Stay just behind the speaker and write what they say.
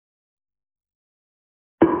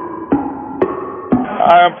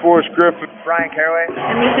I'm Forrest Griffin. Brian Caraway.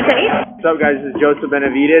 And Lisa Tate. What's up, guys? This is Joseph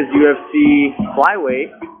Benavidez, UFC flyweight.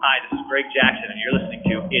 Hi, this is Greg Jackson, and you're listening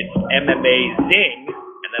to It's MMA Zing,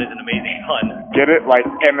 and that is an amazing pun. Get it? Like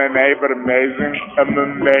MMA, but amazing?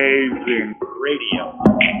 Amazing. Radio.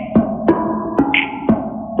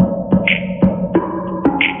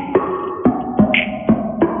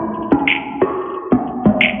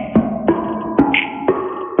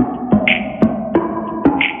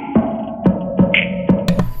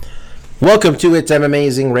 Welcome to It's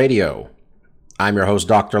Amazing Radio. I'm your host,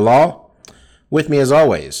 Dr. Law. With me, as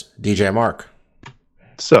always, DJ Mark.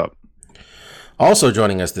 What's up? Also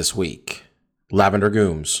joining us this week, Lavender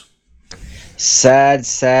Gooms.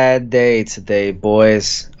 Sad day today,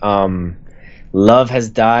 boys. Love has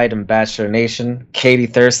died in Bachelor Nation. Katie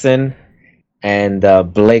Thurston and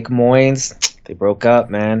Blake Moynes, they broke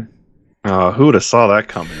up, man. Who would have saw that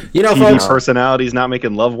coming? You know, TV folks, personalities not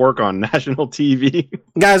making love work on national TV.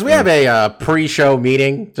 Guys, we have a pre-show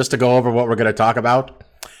meeting just to go over what we're going to talk about.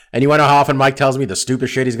 And you want to know how often Mike tells me the stupid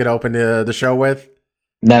shit he's going to open the show with?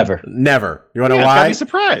 Never. You want to know I'd why? be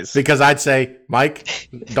surprised. Because I'd say, Mike,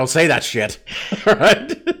 don't say that shit. All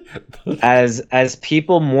right? As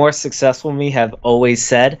people more successful than me have always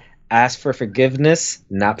said, ask for forgiveness,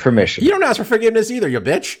 not permission. You don't ask for forgiveness either, you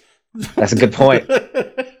bitch. That's a good point.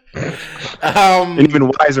 An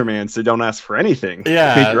even wiser man said, "Don't ask for anything.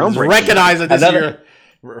 Yeah, Make your own recognize that this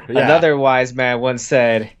Another wise man once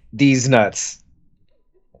said, "These nuts."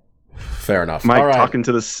 Fair enough. Mike All right. talking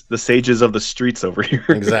to the sages of the streets over here.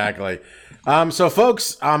 Exactly. So,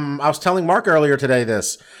 folks, I was telling Mark earlier today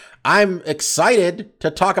this. I'm excited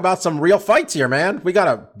to talk about some real fights here, man. We got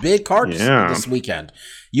a big card this weekend.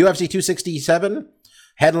 UFC 267,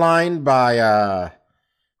 headlined by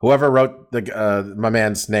whoever wrote my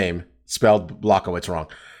man's name, spelled Blachowicz wrong.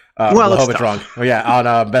 Blachowicz wrong. Oh, yeah,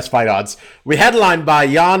 on Best Fight Odds. We headlined by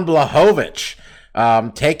Jan Blachowicz,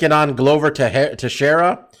 taking on Glover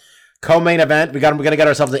Teixeira. Co-main event. We're gonna get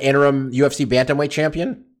ourselves the interim UFC bantamweight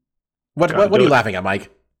champion. What are you laughing at, Mike?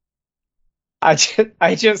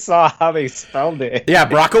 I just saw how they spelled it. Yeah,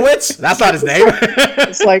 Blachowicz? That's not his name.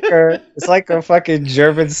 It's like a fucking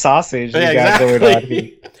German sausage. Yeah, you got exactly. going on here.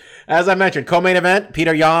 As I mentioned, co-main event,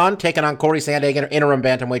 Peter Yan taking on Corey Sandhagen, interim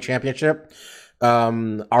bantamweight championship.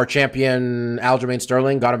 Our champion, Aljamain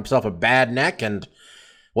Sterling, got himself a bad neck, and,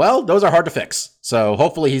 well, those are hard to fix. So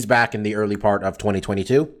hopefully he's back in the early part of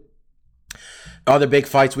 2022. Other big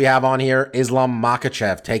fights we have on here, Islam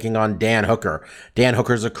Makhachev taking on Dan Hooker. Dan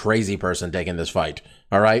Hooker's a crazy person taking this fight.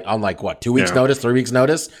 All right? On 2 weeks notice, 3 weeks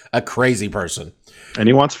notice? A crazy person. And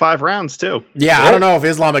he wants 5 rounds, too. Yeah, I don't know if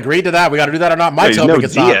Islam agreed to that. We got to do that or not. Mike's hoping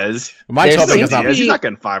it's Diaz. not. Mike's hoping it's not. He's not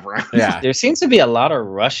getting 5 rounds. Yeah. There seems to be a lot of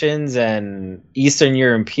Russians and Eastern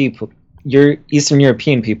European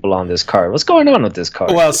people on this card. What's going on with this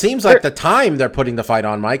card? Well, it seems like the time they're putting the fight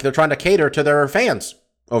on, Mike, they're trying to cater to their fans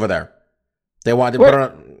over there. They want to put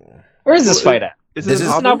on. Where is this fight at? This is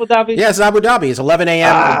in Abu Dhabi? Yeah, it's Abu Dhabi. It's 11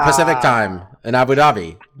 a.m. Pacific time in Abu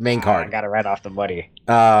Dhabi, main card. I got it right off the money.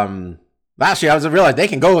 Last year, I was realized they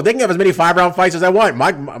can have as many 5-round fights as they want.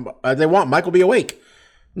 Mike will be awake.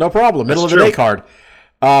 No problem. Middle of the day card.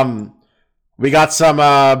 We got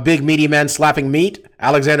some big meaty men slapping meat.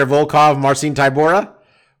 Alexander Volkov, Marcin Tybura.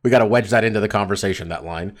 We got to wedge that into the conversation, that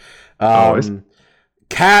line. We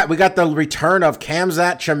got the return of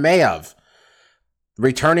Khamzat Chimaev,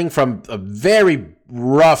 returning from a very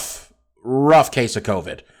rough case of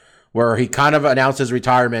COVID, where he kind of announced his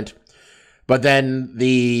retirement, but then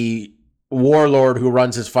the warlord who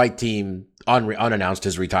runs his fight team unannounced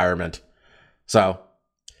his retirement. So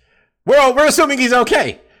we're assuming he's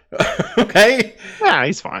okay. Okay? Yeah,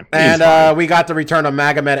 he's fine. And we got the return of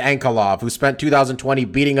Magomed Ankalaev, who spent 2020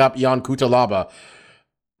 beating up Jan Kutalaba.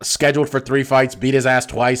 Scheduled for 3 fights, beat his ass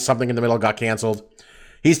twice, something in the middle got canceled.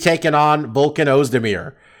 He's taken on Volkan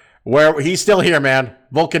Ozdemir, where he's still here, man.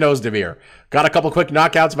 Volkan Ozdemir. Got a couple quick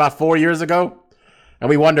knockouts about 4 years ago, and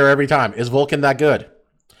we wonder every time, is Volkan that good?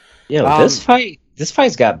 Yeah, this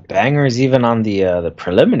fight's got bangers even on the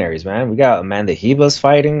preliminaries, man. We got Amanda Hebus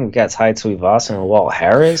fighting. We got Tai Tuivasa and Walt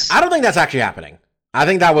Harris. I don't think that's actually happening. I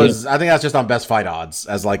think that's just on Best Fight Odds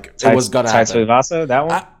as it was gonna happen. Tai Tuivasa, that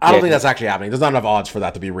one? I don't think that's actually happening. There's not enough odds for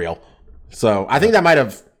that to be real. So I think that might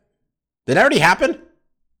have. Did it already happen?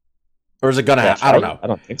 Or is it gonna happen? I don't know. I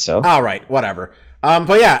don't think so. All right, whatever.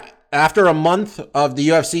 But yeah, after a month of the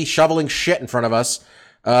UFC shoveling shit in front of us,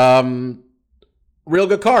 real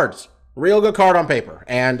good cards. Real good card on paper.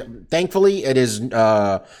 And thankfully it is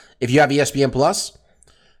if you have ESPN Plus,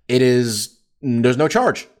 there's no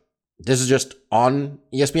charge. This is just on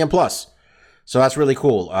ESPN Plus. So that's really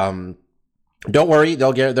cool. Don't worry,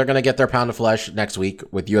 they're going to get their pound of flesh next week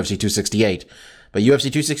with UFC 268. But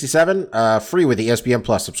UFC 267, free with the ESPN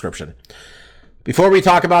Plus subscription. Before we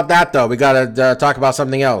talk about that, though, we got to talk about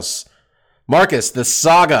something else. Marcus, the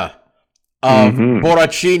saga of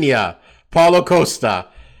Borrachinha, Paulo Costa.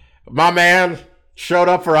 My man showed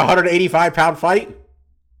up for a 185-pound fight,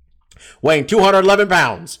 weighing 211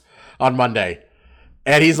 pounds on Monday.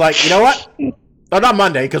 And he's like, you know what? No, not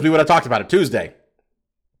Monday, because we would have talked about it Tuesday.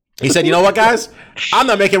 He said, you know what, guys? I'm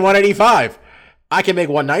not making 185. I can make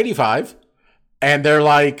 195. And they're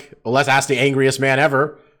like, well, let's ask the angriest man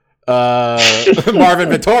ever, Marvin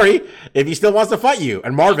Vettori, if he still wants to fight you.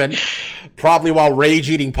 And Marvin, probably while rage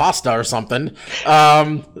eating pasta or something,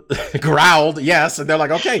 growled yes. And they're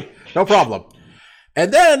like, okay, no problem.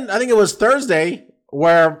 And then I think it was Thursday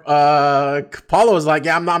where Paulo was like,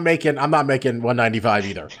 yeah, I'm not making 195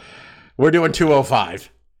 either. We're doing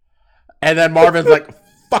 205. And then Marvin's like,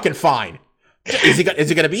 fucking fine. Is he going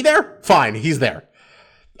to be there? Fine, he's there.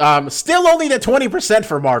 Still only the 20%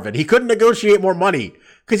 for Marvin. He couldn't negotiate more money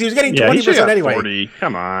because he was getting 20% anyway. 40.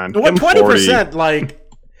 Come on. What 20%? Like,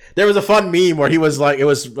 there was a fun meme where he was like, it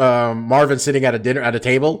was Marvin sitting at a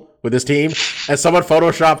table with his team, and someone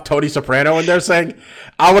photoshopped Tony Soprano in there saying,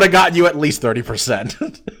 "I would have gotten you at least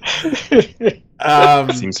 30%."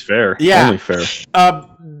 Seems fair. Yeah. Only fair.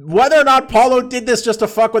 Whether or not Paulo did this just to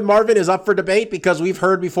fuck with Marvin is up for debate because we've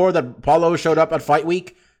heard before that Paulo showed up at Fight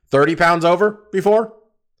Week 30 pounds over before.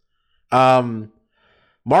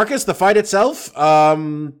 Marcus, the fight itself,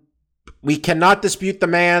 we cannot dispute the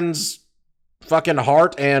man's fucking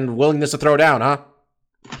heart and willingness to throw down, huh?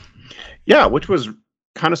 Yeah, which was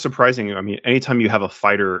kind of surprising. I mean, anytime you have a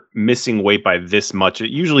fighter missing weight by this much,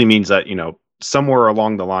 it usually means that, somewhere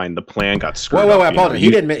along the line, the plan got screwed up. Wait, apologies.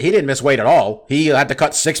 He didn't miss weight at all. He had to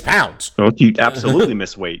cut 6 pounds. Oh, he absolutely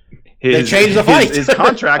missed weight. They changed the fight. His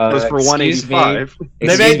contract was for 185.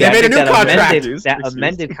 They made a new contract. That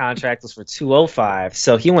amended contract was for 205.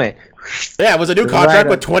 So he went. Yeah, it was a new contract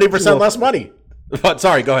with 20% less money. But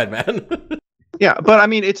sorry, go ahead, man. Yeah, but I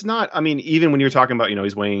mean, it's not. I mean, even when you're talking about,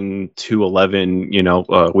 he's weighing 211,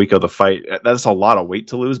 week of the fight, that's a lot of weight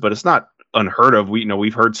to lose. But it's not unheard of.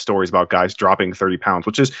 We've heard stories about guys dropping 30 pounds,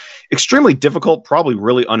 which is extremely difficult, probably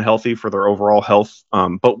really unhealthy for their overall health.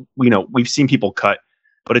 But we've seen people cut.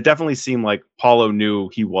 But it definitely seemed like Paulo knew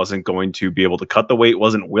he wasn't going to be able to cut the weight,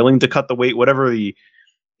 wasn't willing to cut the weight, whatever the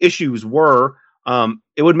issues were.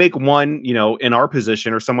 It would make one, in our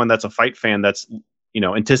position or someone that's a fight fan that's,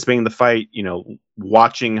 anticipating the fight,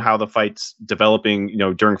 watching how the fight's developing,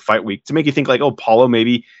 during fight week to make you think like, oh, Paulo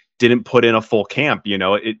maybe didn't put in a full camp.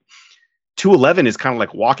 211 is kind of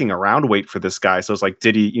like walking around weight for this guy. So it's like,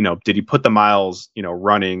 did he put the miles,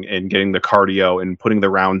 running and getting the cardio and putting the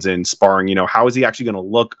rounds in sparring? How is he actually going to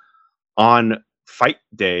look on fight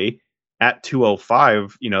day at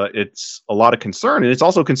 205? It's a lot of concern. And it's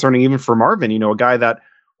also concerning even for Marvin, a guy that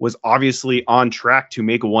was obviously on track to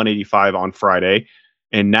make 185 on Friday.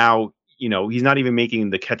 And now, he's not even making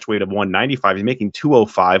the catch weight of 195. He's making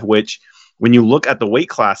 205, which when you look at the weight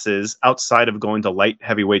classes outside of going to light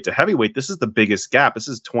heavyweight to heavyweight, this is the biggest gap. This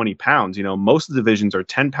is 20 pounds. Most of the divisions are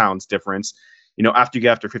 10 pounds difference. After you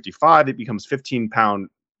get after 55, it becomes 15-pound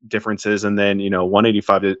differences. And then,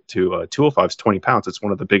 185 to 205 is 20 pounds. It's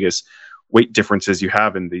one of the biggest weight differences you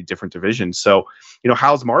have in the different divisions. So,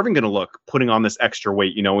 how's Marvin going to look putting on this extra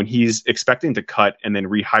weight, when he's expecting to cut and then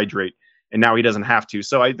rehydrate and now he doesn't have to.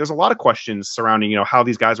 So there's a lot of questions surrounding, how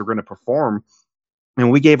these guys are going to perform. And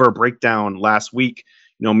we gave our breakdown last week.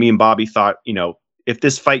 Me and Bobby thought, if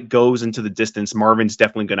this fight goes into the distance, Marvin's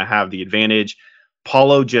definitely going to have the advantage.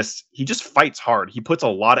 Paulo he just fights hard. He puts a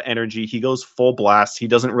lot of energy. He goes full blast. He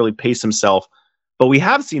doesn't really pace himself. But we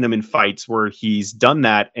have seen him in fights where he's done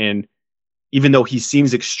that. And even though he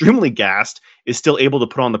seems extremely gassed, is still able to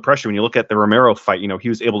put on the pressure. When you look at the Romero fight, he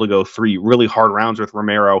was able to go 3 really hard rounds with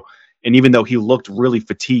Romero. And even though he looked really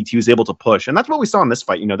fatigued, he was able to push. And that's what we saw in this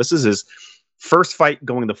fight. This is his first fight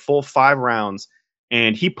going the full 5 rounds,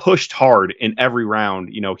 and he pushed hard in every round.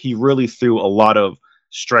 He really threw a lot of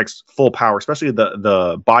strikes, full power, especially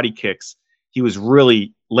the body kicks. He was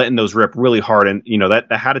really letting those rip really hard, and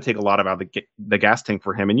that had to take a lot out of the gas tank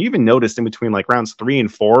for him. And you even noticed in between like rounds 3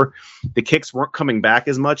 and 4, the kicks weren't coming back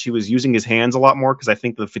as much. He was using his hands a lot more because I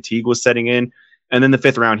think the fatigue was setting in. And then the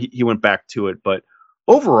 5th round, he went back to it. But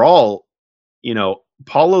overall,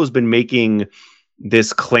 Paulo's been making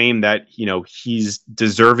this claim that, he's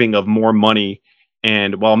deserving of more money.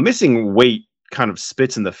 And while missing weight kind of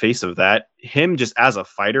spits in the face of that, him just as a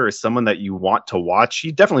fighter is someone that you want to watch.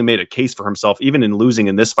 He definitely made a case for himself, even in losing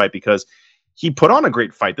in this fight, because he put on a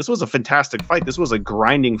great fight. This was a fantastic fight. This was a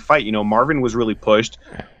grinding fight. You know, Marvin was really pushed.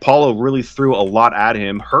 Paulo really threw a lot at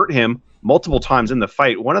him, hurt him multiple times in the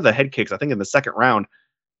fight. One of the head kicks, I think in the second round,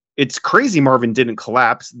 it's crazy Marvin didn't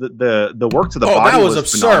collapse. The work to the body that was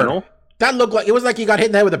absurd. phenomenal. That looked like, it was like he got hit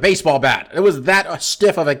in the head with a baseball bat. It was that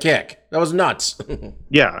stiff of a kick. That was nuts.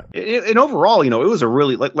 Yeah. And overall, you know, it was a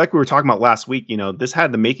really, like we were talking about last week, you know, this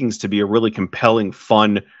had the makings to be a really compelling,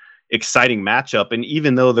 fun, exciting matchup. And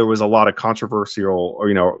even though there was a lot of controversial, or,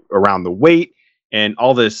 you know, around the weight and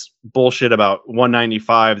all this bullshit about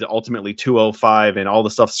 195 to ultimately 205 and all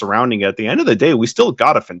the stuff surrounding it, at the end of the day, we still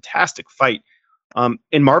got a fantastic fight.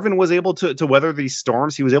 And Marvin was able to weather these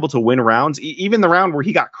storms. He was able to win rounds. Even the round where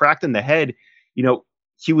he got cracked in the head, you know,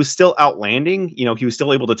 he was still outlanding. You know, he was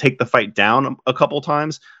still able to take the fight down a couple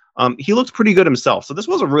times. He looked pretty good himself. So this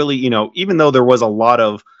was a really, you know, even though there was a lot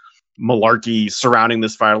of malarkey surrounding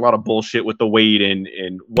this fight, a lot of bullshit with the weight and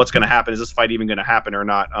what's going to happen. Is this fight even going to happen or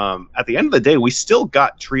not? At the end of the day, we still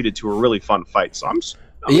got treated to a really fun fight. So I'm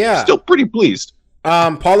still pretty pleased.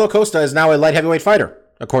 Paulo Costa is now a light heavyweight fighter,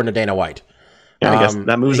 according to Dana White. Yeah, I guess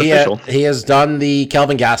that move's official. He has done the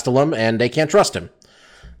Kelvin Gastelum, and they can't trust him.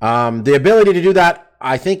 The ability to do that,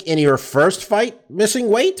 I think, in your first fight, missing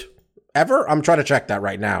weight ever. I'm trying to check that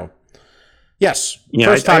right now. Yes,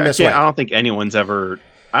 first time miss weight. I don't think anyone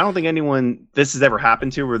this has ever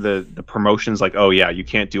happened to where the promotion's like, oh yeah, you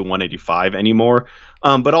can't do 185 anymore.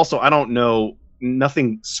 But also, I don't know.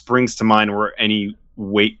 Nothing springs to mind where any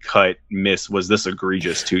weight cut miss was this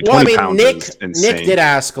egregious too. Well, 20 pounds is insane. Nick did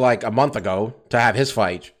ask like a month ago to have his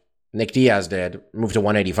fight. Nick Diaz did move to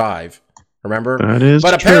 185. Remember? That is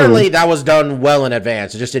but true. Apparently that was done well in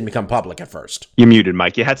advance. It just didn't become public at first. You muted,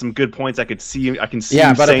 Mike. You had some good points. I could see. I can see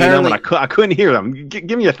you saying them, and I couldn't hear them.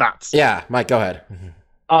 Give me your thoughts. Yeah, Mike, go ahead.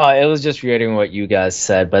 It was just reiterating what you guys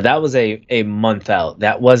said, but that was a month out.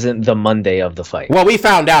 That wasn't the Monday of the fight. Well, we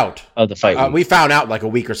found out of the fight. We found out like a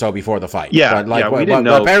week or so before the fight. Yeah, we didn't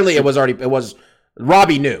know. Apparently, it was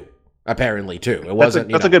Robbie knew. Apparently, too. It wasn't.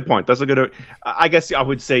 That's a good point. That's a good. I guess I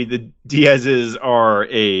would say the Diaz's are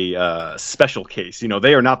a special case. You know,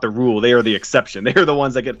 they are not the rule. They are the exception. They are the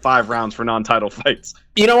ones that get 5 rounds for non-title fights.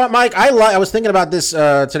 You know what, Mike? I was thinking about this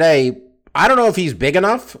today. I don't know if he's big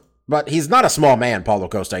enough. But he's not a small man, Paulo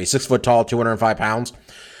Costa. He's 6 foot tall, 205 pounds.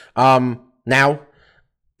 Now,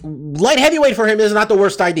 light heavyweight for him is not the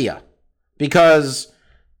worst idea. Because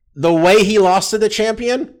the way he lost to the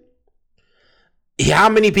champion, how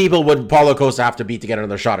many people would Paulo Costa have to beat to get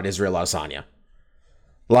another shot at Israel Adesanya?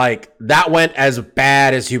 Like, that went as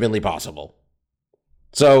bad as humanly possible.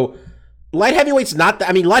 So, light heavyweight's not that.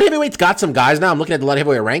 I mean, light heavyweight's got some guys now. I'm looking at the light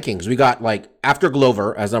heavyweight rankings. We got, like, after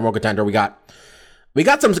Glover as number one contender, we got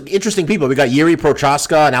some interesting people. We got Yuri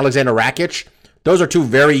Prochaska and Alexander Rakic. Those are 2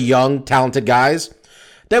 very young, talented guys.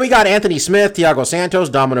 Then we got Anthony Smith, Thiago Santos,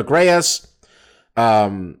 Dominic Reyes,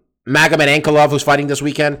 Magomed Ankalaev, who's fighting this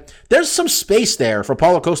weekend. There's some space there for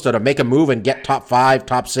Paulo Costa to make a move and get top 5,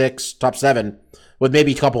 top 6, top 7 with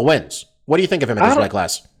maybe a couple wins. What do you think of him in this weight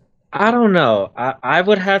class? I don't know. I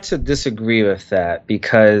would have to disagree with that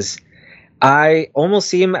because I almost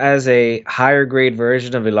see him as a higher grade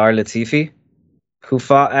version of Ilir Latifi, who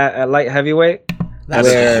fought at light heavyweight. That's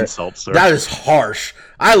an insult, sir. That is harsh.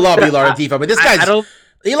 I love Ilir Latifi, but this guy's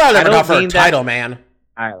Ilir never got for a title, man.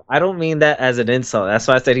 I don't mean that as an insult. That's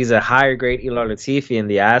why I said he's a higher grade Ilir Latifi in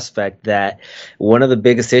the aspect that one of the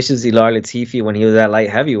biggest issues Ilir Latifi when he was at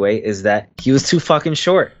light heavyweight is that he was too fucking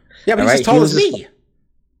short. Yeah, but he's as tall as me.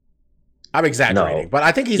 I'm exaggerating, but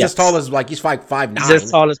I think he's as tall as he's 5'9". He's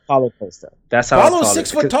as tall as Paulo Costa. That's how Paulo's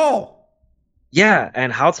 6 foot tall. Yeah,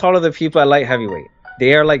 and how tall are the people at light heavyweight?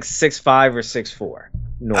 They are like 6'5" or 6'4".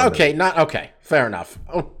 Normally. Okay. Fair enough.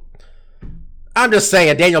 Oh. I'm just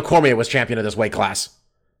saying, Daniel Cormier was champion of this weight class.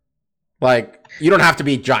 Like, you don't have to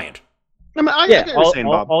be giant. I get what you're saying,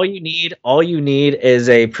 Bob. All you need is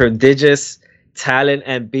a prodigious talent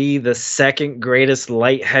and be the second greatest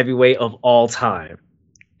light heavyweight of all time.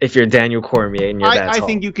 If you're Daniel Cormier and you're that tall. I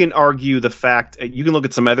think you can argue the fact you can look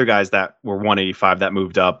at some other guys that were 185 that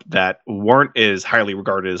moved up that weren't as highly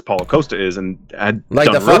regarded as Paulo Costa is and had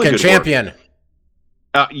like the fucking champion.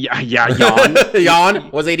 Jan. Jan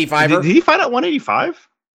was 85. Did he fight at 185?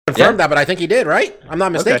 Confirmed that, but I think he did, right? I'm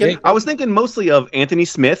not mistaken. Okay. I was thinking mostly of Anthony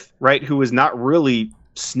Smith, right, who was not really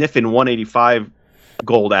sniffing 185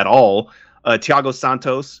 gold at all. Thiago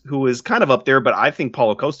Santos, who was kind of up there, but I think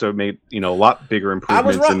Paulo Costa made a lot bigger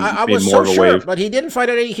improvements. I was more so sure, but he didn't fight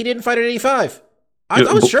at 85. I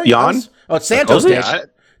was sure he was. Oh, Santos did.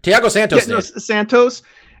 Thiago Santos did. Santos,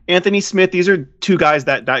 Anthony Smith. These are 2 guys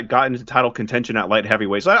that got into title contention at light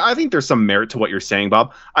heavyweight. So I think there's some merit to what you're saying,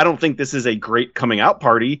 Bob. I don't think this is a great coming out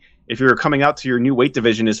party. if you're coming out to your new weight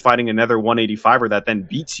division is fighting another 185er that then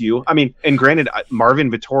beats you. I mean, and granted, Marvin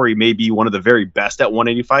Vettori may be one of the very best at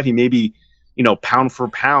 185. He may be, pound for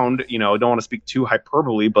pound, I don't want to speak too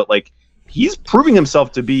hyperbole, but like he's proving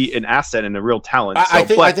himself to be an asset and a real talent.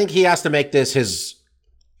 I think he has to make this his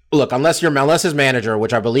look, unless his manager,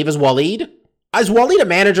 which I believe is Waleed. Is Waleed a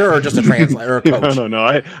manager or just a translator or a coach?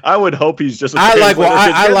 No. I would hope he's just. I like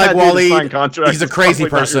Waleed. He's a crazy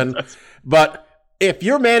person, but if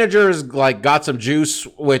your manager's like got some juice,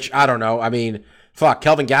 which I don't know, I mean, fuck,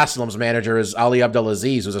 Kelvin Gastelum's manager is Ali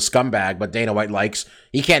Abdelaziz, who's a scumbag, but Dana White likes.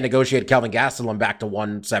 He can't negotiate Kelvin Gastelum back to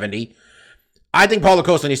 170. I think Paulo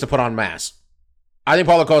Costa needs to put on mass. I think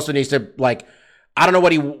Paulo Costa needs to I don't know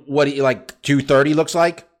what he like 230 looks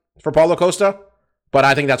like for Paulo Costa. But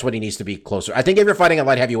I think that's what he needs to be closer. I think if you're fighting at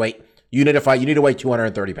light heavyweight, you need to weigh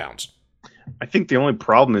 230 pounds. I think the only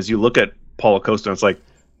problem is you look at Paulo Costa and it's like,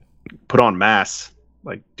 put on mass.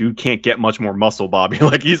 Like, dude can't get much more muscle, Bobby.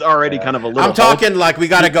 Like, he's already kind of a little. I'm talking like we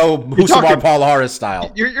got to go Husamar Palhares style.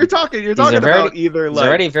 You're talking about either he's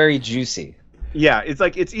already very juicy. Yeah,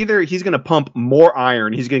 it's either he's going to pump more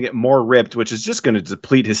iron, he's going to get more ripped, which is just going to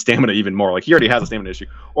deplete his stamina even more. Like, he already has a stamina issue.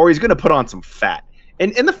 Or he's going to put on some fat.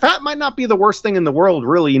 And the fat might not be the worst thing in the world,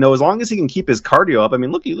 really, as long as he can keep his cardio up. I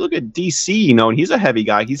mean, look at DC, and he's a heavy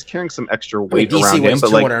guy. He's carrying some extra weight around him. DC weighs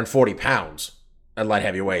 240 pounds at light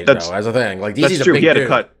heavyweight, though, as a thing. Like, DC's that's true. A big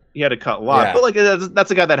dude. He had to cut a lot. Yeah. But, like, that's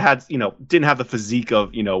a guy that had, didn't have the physique of,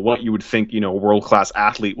 what you would think, a world-class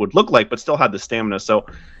athlete would look like, but still had the stamina. So,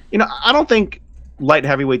 I don't think light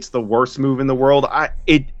heavyweight's the worst move in the world.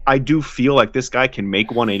 I do feel like this guy can make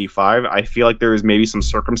 185. I feel like there is maybe some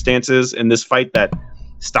circumstances in this fight that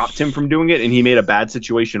stopped him from doing it, and he made a bad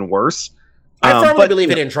situation worse. I firmly believe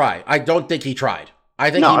he didn't try. I don't think he tried.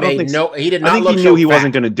 I think he did not. I think he knew he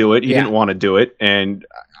wasn't going to do it. He didn't want to do it, and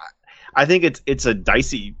I think it's a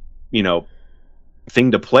dicey,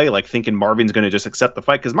 thing to play. Like thinking Marvin's going to just accept the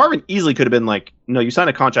fight, because Marvin easily could have been like, "No, you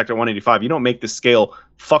signed a contract at 185. You don't make the scale.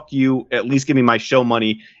 Fuck you. At least give me my show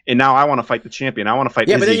money. And now I want to fight the champion. I want to fight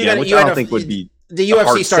Izzy again," which I don't think would be. The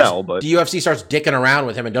UFC starts dicking around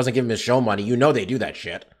with him and doesn't give him his show money. They do that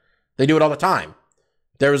shit. They do it all the time.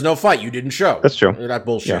 There was no fight. You didn't show. That's true. That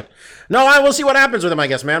bullshit. Yeah. No, I will see what happens with him, I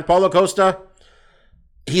guess, man. Paulo Costa,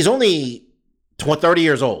 he's only 30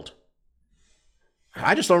 years old.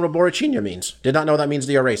 I just learned what Borrachinha means. Did not know that means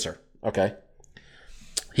the eraser. Okay.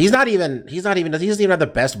 He doesn't even have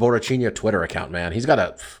the best Borrachinha Twitter account, man.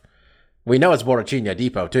 We know it's Borrachinha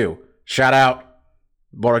Depot, too. Shout out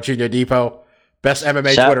Borrachinha Depot. Best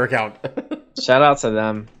MMA Twitter account. Shout out to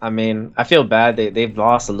them. I mean, I feel bad. They've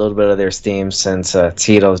lost a little bit of their steam since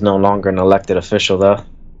Tito's no longer an elected official, though.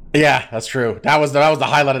 Yeah, that's true. That was the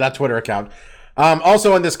highlight of that Twitter account.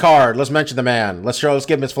 Also on this card, let's mention the man. Let's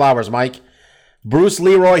give him his flowers, Mike. Bruce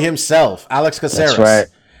Leroy himself, Alex Caceres,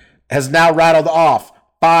 has now rattled off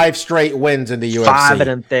 5 straight wins in the UFC. 5 of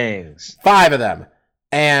them things. 5 of them.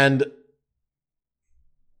 And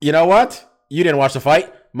you know what? You didn't watch the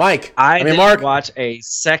fight. Mike, I mean, Mark, watch a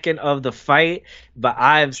second of the fight, but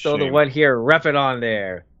I'm still the one here repping on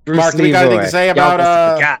there. Bruce Mark, do you got anything to say about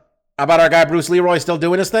our guy Bruce Leroy still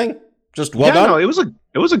doing his thing? Just well done. No, it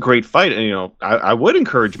was a great fight, and I would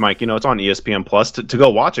encourage Mike. It's on ESPN Plus to go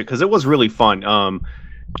watch it because it was really fun.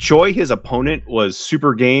 Choi, his opponent, was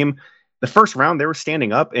super game. The first round they were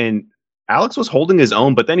standing up, and Alex was holding his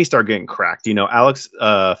own, but then he started getting cracked. Alex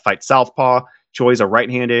fights southpaw. Choi's a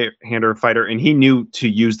right-hander fighter, and he knew to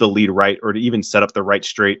use the lead right or to even set up the right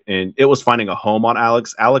straight, and it was finding a home on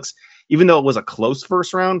Alex. Alex, even though it was a close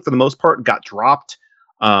first round, for the most part, got dropped,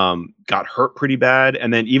 got hurt pretty bad,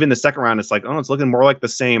 and then even the second round, it's like, it's looking more like the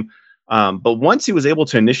same. But once he was able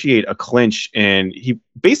to initiate a clinch, and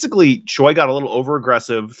Choi got a little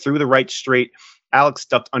over-aggressive, threw the right straight, Alex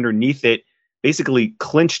ducked underneath it, basically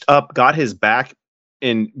clinched up, got his back,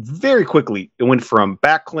 and very quickly, it went from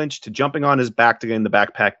back clinch to jumping on his back to get in the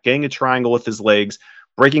backpack, getting a triangle with his legs,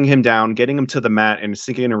 breaking him down, getting him to the mat, and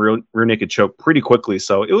sinking in a rear naked choke pretty quickly.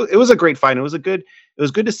 So it was a great fight. And it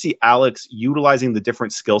was good to see Alex utilizing the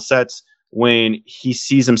different skill sets when he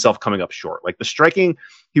sees himself coming up short. Like the striking,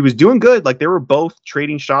 he was doing good. Like they were both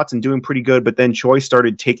trading shots and doing pretty good. But then Choi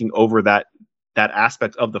started taking over that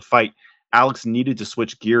aspect of the fight. Alex needed to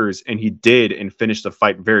switch gears, and he did, and finished the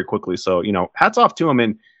fight very quickly. So, hats off to him.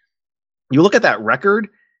 And you look at that record,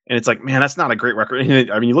 and it's like, man, that's not a great record.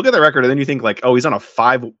 I mean, you look at that record, and then you think like, oh, he's on a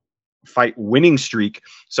 5-fight winning streak.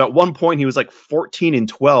 So at one point, he was like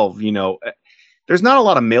 14-12. There's not a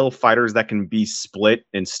lot of male fighters that can be split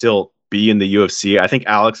and still be in the UFC. I think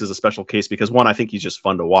Alex is a special case because, one, I think he's just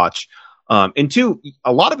fun to watch. And two,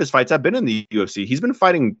 a lot of his fights have been in the UFC. He's been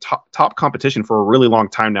fighting top competition for a really long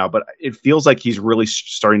time now, but it feels like he's really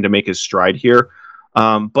starting to make his stride here.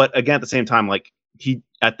 But again, at the same time, like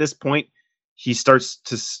at this point, he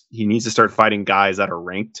needs to start fighting guys that are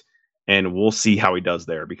ranked, and we'll see how he does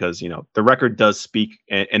there, because, the record does speak,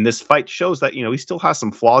 and this fight shows that, he still has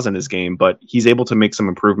some flaws in his game, but he's able to make some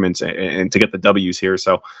improvements and to get the W's here.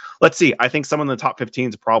 So let's see. I think someone in the top 15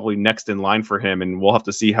 is probably next in line for him, and we'll have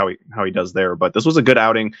to see how he does there. But this was a good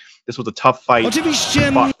outing. This was a tough fight. He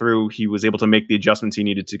fought through. He was able to make the adjustments he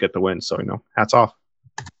needed to get the win. So, hats off.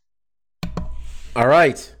 All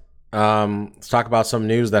right. Let's talk about some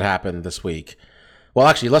news that happened this week. Well,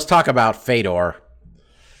 actually, let's talk about Fedor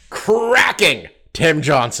cracking Tim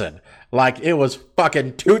Johnson like it was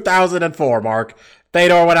fucking 2004, Mark.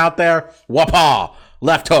 Fedor went out there, whoop-ah,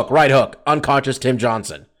 left hook, right hook, unconscious Tim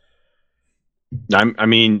Johnson. I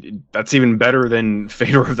mean, that's even better than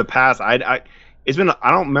Fedor of the past. I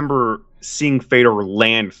don't remember seeing Fedor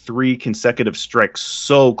land 3 consecutive strikes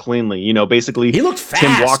so cleanly. Basically, he looked fast,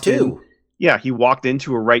 Tim walked too. Yeah, he walked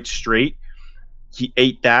into a right straight. He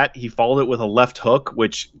ate that. He followed it with a left hook,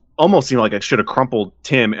 which almost seemed like it should have crumpled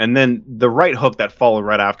Tim. And then the right hook that followed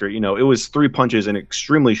right after, it was 3 punches in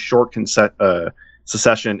extremely short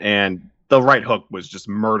succession. And the right hook was just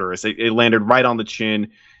murderous. It landed right on the chin.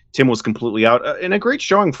 Tim was completely out. And a great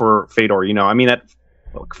showing for Fedor. At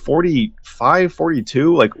 45,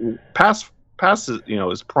 42, like past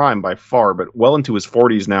his prime by far, but well into his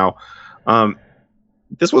 40s now.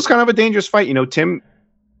 This was kind of a dangerous fight. Tim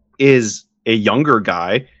is a younger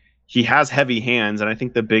guy. He has heavy hands, and I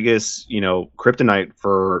think the biggest, kryptonite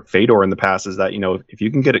for Fedor in the past is that, if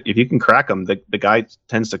you can crack him, the guy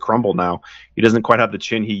tends to crumble now. He doesn't quite have the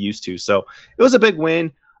chin he used to. So it was a big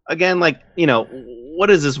win. Again, what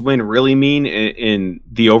does this win really mean in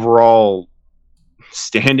the overall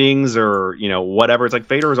standings or whatever? It's like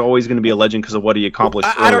Fedor is always going to be a legend because of what he accomplished.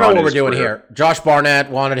 I don't know what we're doing here. Josh Barnett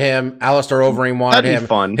wanted him. Alistair Overeem wanted him.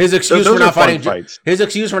 Fun. His excuse for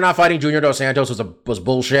not fighting Junior Dos Santos was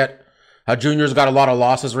bullshit. Junior's got a lot of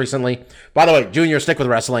losses recently. By the way, Junior, stick with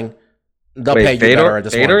wrestling. They'll pay you better at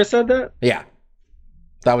this one. Fedor said that? Yeah,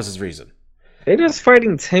 that was his reason. Fedor's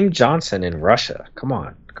fighting Tim Johnson in Russia. Come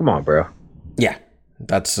on, bro. Yeah,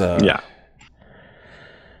 that's yeah.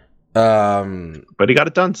 But he got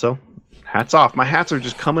it done, so hats off. My hats are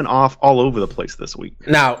just coming off all over the place this week.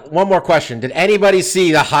 Now, one more question. Did anybody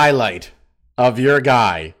see the highlight of your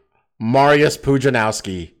guy, Mariusz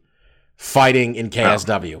Pudzianowski, fighting in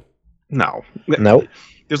KSW? No. Nope.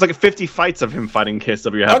 There's like 50 fights of him fighting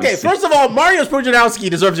KSW. Okay, first of all, Mariusz Pudzianowski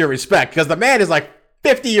deserves your respect because the man is like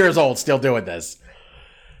 50 years old still doing this.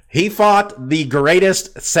 He fought the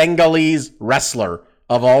greatest Senegalese wrestler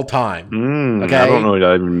of all time. Okay? I don't know what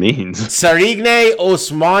that even means. Serigne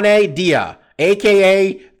Ousmane Dia,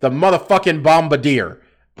 a.k.a. the motherfucking Bombardier.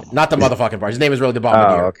 Not the motherfucking part. His name is really the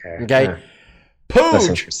Bombardier. Oh, okay. Okay? Yeah.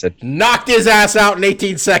 Puig knocked his ass out in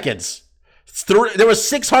 18 seconds. There was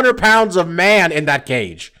 600 pounds of man in that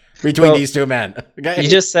cage between these two men. Okay? You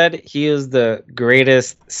just said he is the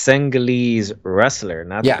greatest Senegalese wrestler,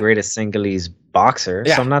 not the greatest Senegalese boxer.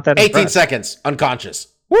 Yeah. So I'm not that 18 impressed. seconds, unconscious.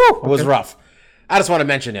 Woo! It was rough. I just want to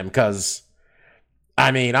mention him because,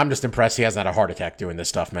 I'm just impressed he hasn't had a heart attack doing this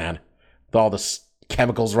stuff, man. With all the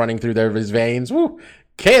chemicals running through his veins. Woo!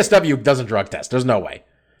 KSW doesn't drug test. There's no way.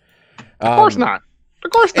 Of course not. Of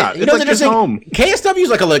course not. It's like his home. KSW is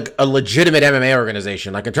like a legitimate MMA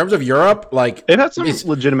organization. Like in terms of Europe, like they've had some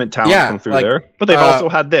legitimate talent come through there, but they've also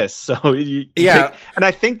had this. So and I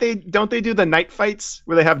think they do the night fights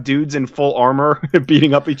where they have dudes in full armor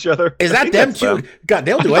beating up each other. Is that them too? Them. God,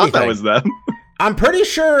 they'll do anything. That was them. I'm pretty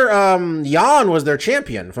sure Jan was their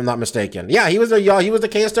champion, if I'm not mistaken. Yeah, he was the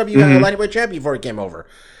KSW lightweight champion before he came over.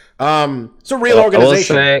 It's a real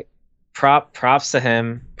organization. I will say, props to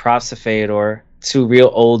him. Props to Fedor. 2 real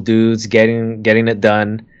old dudes getting it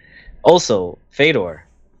done. Also, Fedor,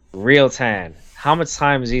 real tan. How much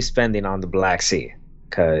time is he spending on the Black Sea?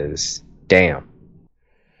 Because, damn.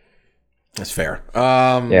 That's fair.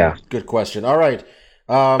 Yeah. Good question. All right.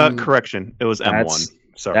 Correction. It was M1.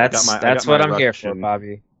 Sorry. That's what I'm here for,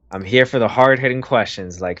 Bobby. I'm here for the hard-hitting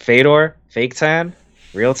questions. Like Fedor, fake tan,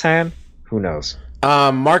 real tan, who knows?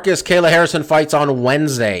 Marcus, Kayla Harrison fights on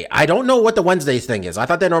Wednesday. I don't know what the Wednesday thing is. I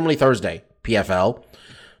thought they're normally Thursday, PFL.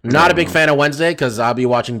 Not a big fan of Wednesday because I'll be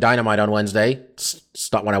watching Dynamite on Wednesday. It's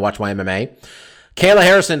not when I watch my MMA. Kayla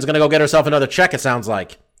Harrison's going to go get herself another check, it sounds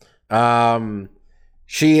like.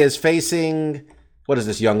 She is facing... What is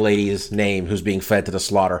this young lady's name who's being fed to the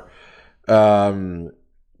slaughter?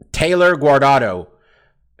 Taylor Guardado.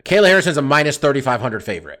 Kayla Harrison's a minus 3,500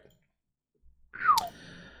 favorite.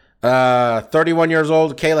 31 years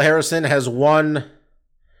old, Kayla Harrison has won.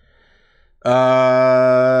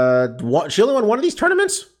 She only won one of these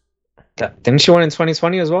tournaments? Didn't she win in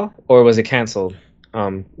 2020 as well? Or was it canceled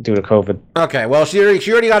due to COVID? Okay, well, she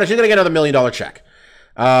already got it. She's going to get another $1 million check.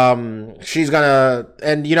 She's gonna,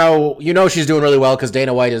 and she's doing really well because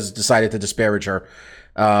Dana White has decided to disparage her,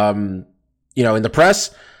 in the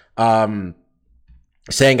press,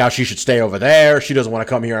 saying how she should stay over there. She doesn't want to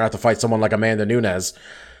come here and have to fight someone like Amanda Nunes,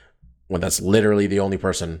 when that's literally the only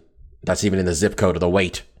person that's even in the zip code of the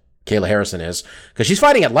weight Kayla Harrison is, because she's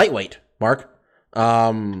fighting at lightweight, Mark.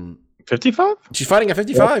 55? She's fighting at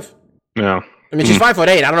 55. Yeah. I mean, she's 5'8".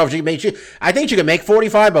 I don't know if she can make. I think she could make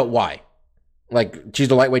 45, but why? Like, she's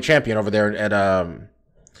the lightweight champion over there at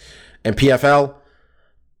in PFL.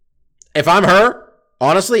 If I'm her,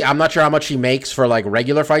 honestly, I'm not sure how much she makes for like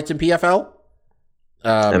regular fights in PFL.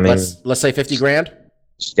 Let's say $50,000.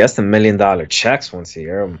 She gets the $1 million checks once a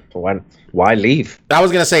year. Why leave? I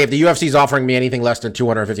was gonna say, if the UFC's offering me anything less than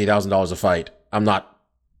 $250,000 a fight, I'm not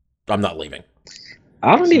leaving.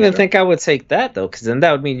 I don't even think I would take that though, because then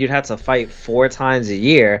that would mean you'd have to fight 4 times a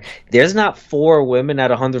year. There's not 4 women at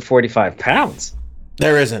 145 pounds.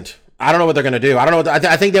 There isn't. I don't know what they're gonna do. I don't know.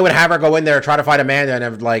 I think they would have her go in there and try to fight Amanda,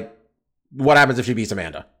 and what happens if she beats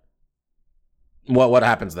Amanda? What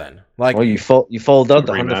happens then? Like, well, you fold up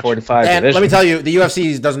the 145 and division. Let me tell you, the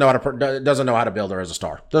UFC doesn't know how to build her as a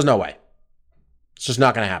star. There's no way. It's just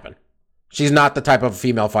not gonna happen. She's not the type of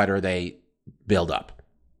female fighter they build up.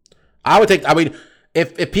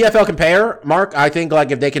 If PFL can pay her, Mark, I think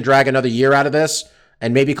like if they can drag another year out of this,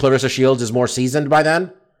 and maybe Clarissa Shields is more seasoned by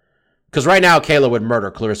then, because right now Kayla would murder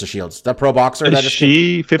Clarissa Shields, the pro boxer. Is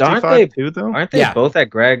she 55 too, though? Aren't they both at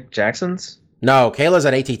Greg Jackson's? No, Kayla's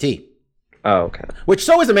at ATT. Oh, okay. Which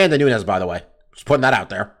so is Amanda Nunes, by the way. Just putting that out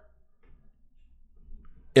there.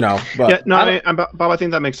 But Bob, I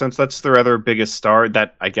think that makes sense. That's their other biggest star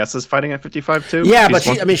that I guess is fighting at 55 too. Yeah, but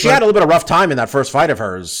she had a little bit of rough time in that first fight of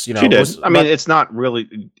hers. She did. It's not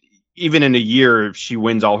really. Even in a year, if she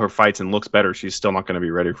wins all her fights and looks better, she's still not going to be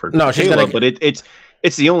ready for. No, she's Kayla, but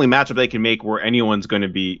it's the only matchup they can make where anyone's going to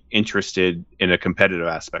be interested in a competitive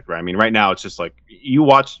aspect, right? I mean, right now it's just like you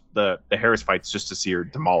watch the Harris fights just to see her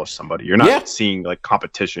demolish somebody. You're not seeing like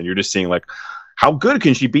competition. You're just seeing like, how good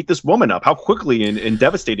can she beat this woman up? How quickly and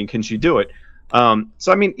devastating can she do it?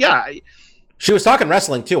 So I mean, yeah. She was talking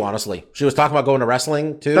wrestling too, honestly. She was talking about going to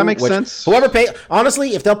wrestling too. That makes sense.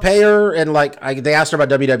 Honestly, if they'll pay her and they asked her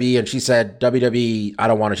about WWE and she said, WWE, I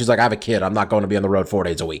don't want it. She's like, I have a kid. I'm not going to be on the road 4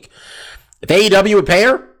 days a week. If AEW would pay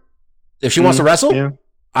her, if she wants to wrestle,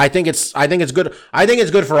 I think it's good. I think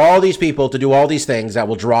it's good for all these people to do all these things that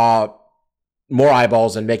will draw more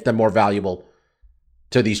eyeballs and make them more valuable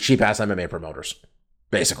to these cheap ass MMA promoters.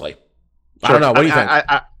 Basically, sure. I don't know. What do you think?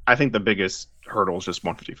 I think the biggest hurdle is just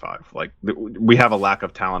 155. Like we have a lack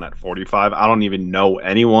of talent at 45. I don't even know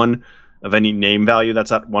anyone of any name value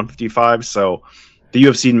that's at 155. So the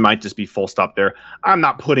UFC might just be full stop there. I'm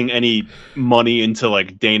not putting any money into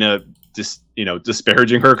like Dana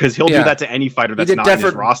disparaging her, because he'll do that to any fighter that's not in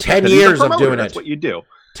his roster. 10 years of doing it. That's what you do.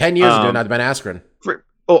 10 years of doing that. Ben Askren.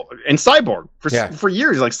 And Cyborg for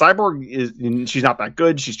years, like Cyborg she's not that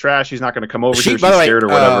good. She's trash. She's not going to come over here. She's scared or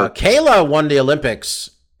whatever. Kayla won the Olympics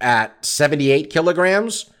at 78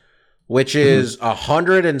 kilograms, which is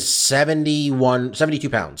 172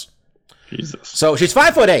 pounds. Jesus. So she's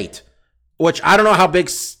 5'8", which I don't know how big.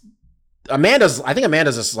 I think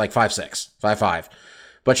Amanda's is like 5'6", 5'5".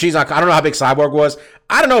 But she's like, I don't know how big Cyborg was.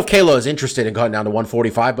 I don't know if Kayla is interested in cutting down to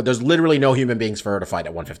 145, but there's literally no human beings for her to fight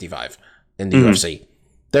at 155 in the UFC.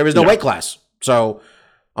 There is no weight class. So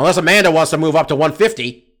unless Amanda wants to move up to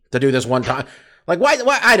 150 to do this one time, like why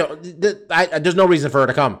there's no reason for her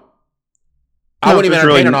to come. I wouldn't even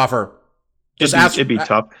entertain an offer. It'd be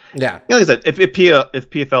tough. Yeah. Like I said, if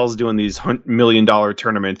PFL is doing these $1 million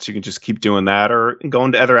tournaments, you can just keep doing that or go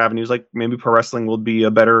into other avenues. Like maybe pro wrestling will be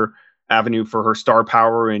a better avenue for her star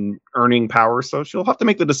power and earning power. So she'll have to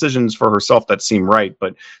make the decisions for herself that seem right.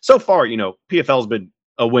 But so far, PFL's been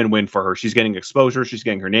a win-win for her. She's getting exposure. She's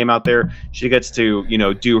getting her name out there. She gets to,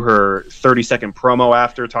 do her 30-second promo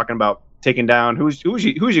after talking about taking down. Who's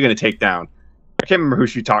she going to take down? I can't remember who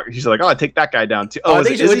she talked. She's like, "Oh, take that guy down too." Oh, I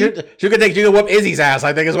think she could whoop Izzy's ass,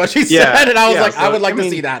 I think is what she said. And I was like, I would like to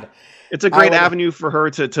see that. It's a great avenue for her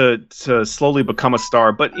to slowly become a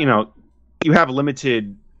star. But you have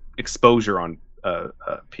limited exposure on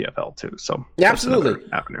PFL too. So yeah, absolutely.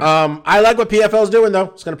 I like what PFL is doing though.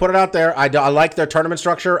 Just gonna put it out there. I like their tournament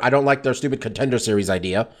structure. I don't like their stupid contender series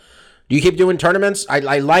idea. Do you keep doing tournaments?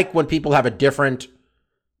 I like when people have a different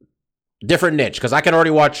niche, because I can already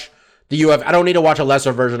watch the UFC. I don't need to watch a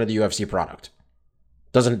lesser version of the UFC product.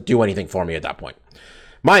 Doesn't do anything for me at that point.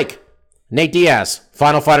 Mike, Nate Diaz,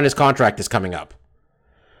 final fight on his contract is coming up.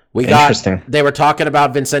 They were talking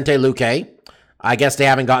about Vicente Luque. I guess they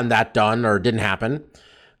haven't gotten that done or didn't happen.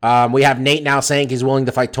 We have Nate now saying he's willing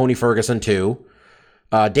to fight Tony Ferguson too.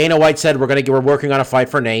 Dana White said we're working on a fight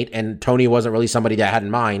for Nate, and Tony wasn't really somebody that I had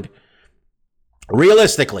in mind.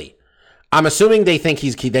 Realistically, I'm assuming they think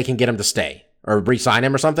they can get him to stay or re-sign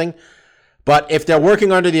him or something. But if they're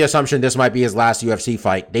working under the assumption this might be his last UFC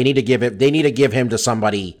fight, they need to give him to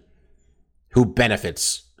somebody who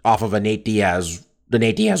benefits off of the Nate Diaz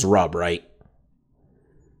rub, right?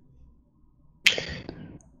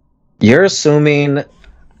 You're assuming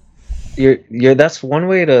that's one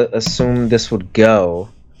way to assume this would go.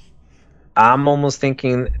 I'm almost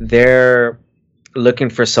thinking they're looking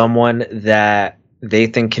for someone that they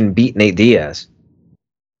think can beat Nate Diaz.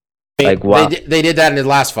 Like, wow. They did that in his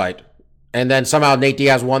last fight. And then somehow Nate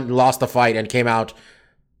Diaz lost the fight and came out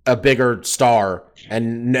a bigger star,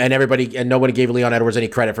 and nobody gave Leon Edwards any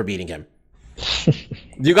credit for beating him.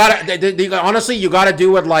 You gotta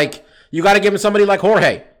do it like you gotta give him somebody like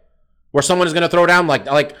Jorge, where someone is gonna throw down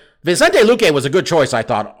like Vicente Luque was a good choice, I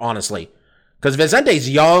thought, honestly, because Vicente's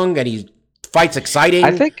young and he fights exciting.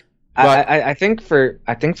 I think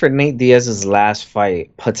for Nate Diaz's last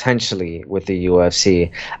fight, potentially with the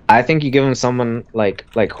UFC, I think you give him someone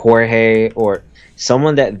like Jorge or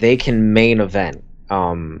someone that they can main event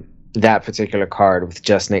that particular card with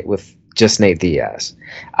just Nate Diaz.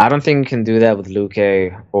 I don't think you can do that with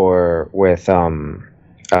Luque or with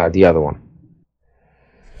the other one.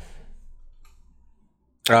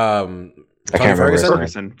 I can't remember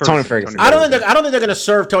Ferguson. Tony Ferguson. I don't think they're going to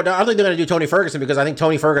serve. I don't think they're going to do Tony Ferguson because I think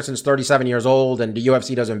Tony Ferguson's 37 years old and the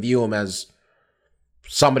UFC doesn't view him as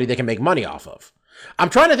somebody they can make money off of. I'm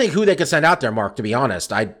trying to think who they could send out there, Mark. To be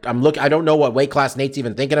honest, I don't know what weight class Nate's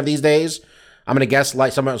even thinking of these days. I'm going to guess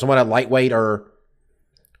like someone at lightweight or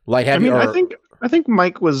light heavy. I think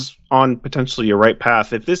Mike was on potentially a right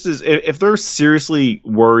path. If they're seriously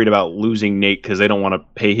worried about losing Nate because they don't want to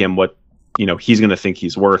pay him what he's going to think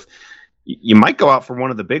he's worth, you might go out for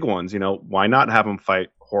one of the big ones. Why not have him fight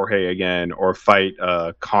Jorge again or fight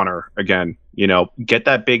Conor again? Get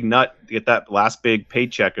that big nut, get that last big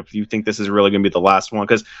paycheck if you think this is really going to be the last one.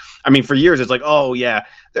 Because, for years it's like, oh yeah,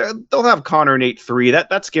 they'll have Conor and Nate 3.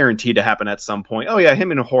 That's guaranteed to happen at some point. Oh yeah,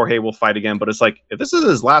 him and Jorge will fight again. But it's like, if this is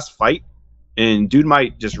his last fight, and dude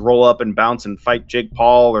might just roll up and bounce and fight Jake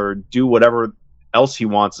Paul or do whatever else he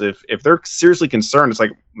wants. If they're seriously concerned, it's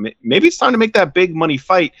like maybe it's time to make that big money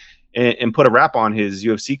fight and put a wrap on his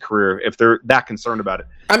UFC career if they're that concerned about it.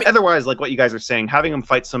 Otherwise, like what you guys are saying, having him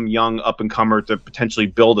fight some young up-and-comer to potentially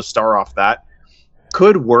build a star off that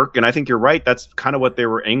could work. And I think you're right. That's kind of what they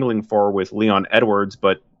were angling for with Leon Edwards.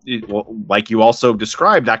 But like you also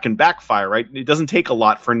described, that can backfire, right? It doesn't take a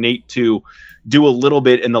lot for Nate to do a little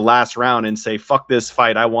bit in the last round and say, fuck this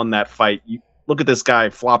fight, I won that fight. You look at this guy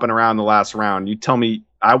flopping around the last round. You tell me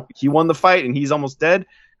he won the fight and he's almost dead?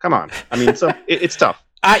 Come on. So it's tough.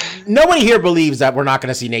 Nobody here believes that we're not going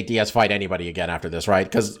to see Nate Diaz fight anybody again after this, right?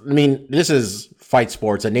 Because, this is fight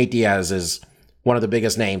sports, and Nate Diaz is one of the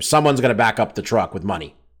biggest names. Someone's going to back up the truck with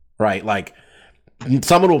money, right? Like,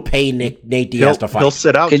 someone will pay Nate Diaz to fight. He'll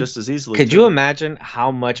sit out just as easily. Could you imagine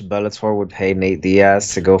how much Bellator would pay Nate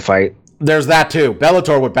Diaz to go fight? There's that, too.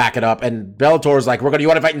 Bellator would back it up, and Bellator's like, you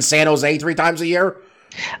want to fight in San Jose 3 times a year?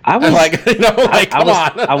 Come on.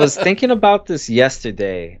 I was thinking about this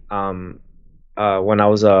yesterday. When I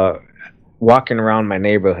was walking around my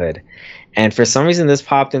neighborhood, and for some reason this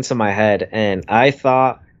popped into my head, and I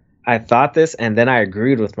thought this, and then I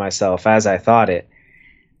agreed with myself as I thought it.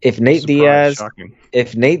 If Nate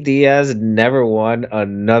Diaz never won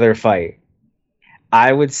another fight,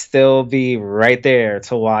 I would still be right there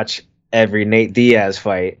to watch every Nate Diaz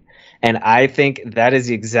fight, and I think that is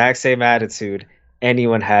the exact same attitude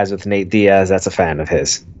anyone has with Nate Diaz that's a fan of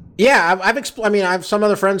his. Yeah, I have some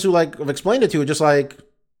other friends who have explained it to you, just like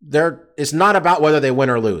it's not about whether they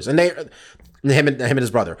win or lose, and him and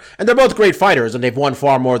his brother, and they're both great fighters, and they've won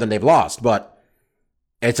far more than they've lost, but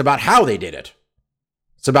it's about how they did it.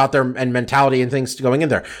 It's about their mentality and things going in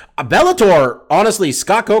there. Bellator, honestly,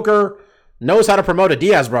 Scott Coker knows how to promote a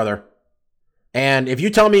Diaz brother, and if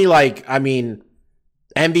you tell me MVP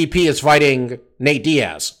is fighting Nate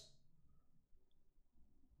Diaz.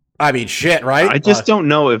 Shit, right? I just don't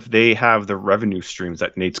know if they have the revenue streams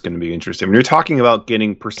that Nate's going to be interested in. You're talking about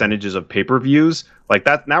getting percentages of pay-per-views like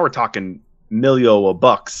that. Now we're talking million of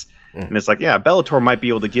bucks. And it's like, yeah, Bellator might be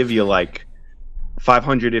able to give you like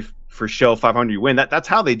 500 if for show, 500 you win. That's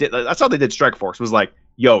how they did. That's how they did Strikeforce. Was like,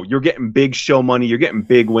 yo, you're getting big show money, you're getting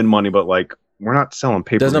big win money, but like we're not selling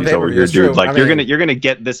There's no pay-per-views over pay-per-view, here, it's dude. true. Like I you're mean- gonna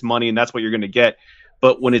get this money and that's what you're gonna get.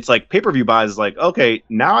 But when it's like pay-per-view buys, it's like, okay,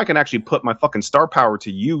 now I can actually put my fucking star power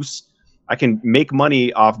to use. I can make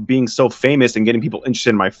money off being so famous and getting people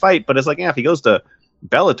interested in my fight. But it's like, yeah, if he goes to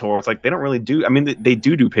Bellator, it's like they don't really do. I mean, they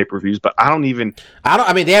do pay-per-views, but I mean,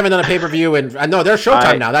 they haven't done a pay-per-view, and no, they're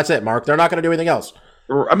Showtime now. That's it, Mark. They're not going to do anything else.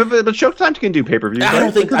 I mean, but Showtime can do pay-per-views. I right?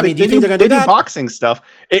 don't think. I mean, do They you think they're going to do that? boxing stuff.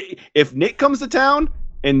 If Nick comes to town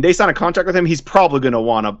and they sign a contract with him, he's probably going to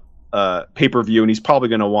want a pay-per-view, and he's probably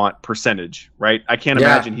going to want percentage, right? I can't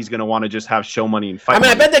imagine he's going to want to just have show money and fight. I mean,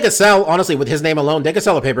 money. I bet they could sell, honestly, with his name alone, they could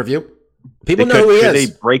sell a pay-per-view. People know could, who he could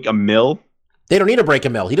is. they break a mill? They don't need to break a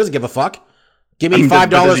mill. He doesn't give a fuck. Give me I mean,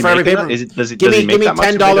 $5 for every make pay-per-view. enough? Does Give he me make that much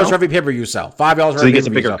if they $10 don't? for every pay-per-view you sell. $5 for So every he gets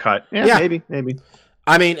a pay-per-view bigger you sell. cut. Yeah, maybe.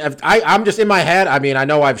 I mean, I'm just in my head. I mean, I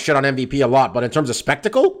know I've shit on MVP a lot, but in terms of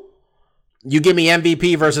spectacle, you give me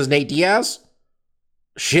MVP versus Nate Diaz,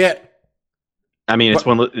 shit. I mean,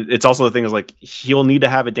 it's also the thing is like he'll need to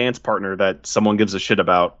have a dance partner that someone gives a shit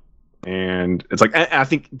about, and it's like I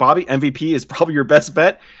think Bobby MVP is probably your best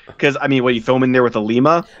bet because I mean, you throw him in there with a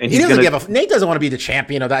Lima, and Nate doesn't want to be the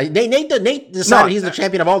champion of that. Nate decided he's the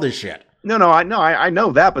champion of all this shit. I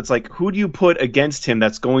know that, but it's like who do you put against him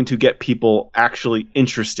that's going to get people actually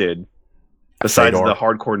interested? Besides Fedor. the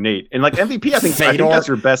hardcore Nate. And like MVP, I think Fedor. that's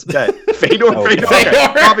your best bet. Fedor.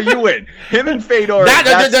 Okay. Bobby, you win. Him and Fedor.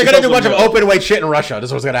 They're going to do a bunch of open weight shit in Russia. This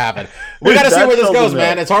is what's going to happen. We got to see where this goes,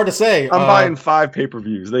 man. It's hard to say. I'm buying 5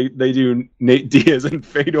 pay-per-views. They do Nate Diaz and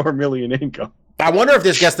Fedor Emelianenko. I wonder if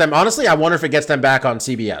this gets them, honestly, I wonder if it gets them back on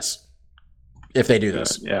CBS. If they do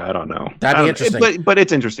this. Yeah, I don't know. That'd be interesting. But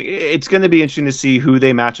it's interesting. It's going to be interesting to see who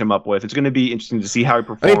they match him up with. It's going to be interesting to see how he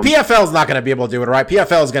performs. I mean, PFL's not going to be able to do it, right?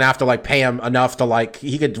 PFL is going to have to like pay him enough to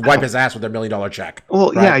he could wipe his ass with their $1 million check.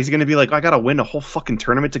 Well, right? Yeah, he's going to be like, I got to win a whole fucking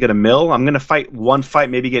tournament to get a $1 I'm going to fight one fight,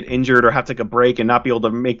 maybe get injured or have to take a break and not be able to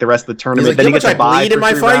make the rest of the tournament. Like, then he gets a bye for 3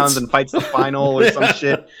 fights? rounds and fights the final or some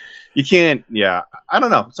shit. You can't. Yeah, I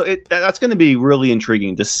don't know. So that's going to be really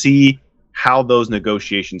intriguing to see how those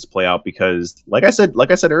negotiations play out because like I said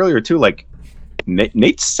earlier too, like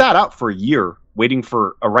Nate sat out for a year waiting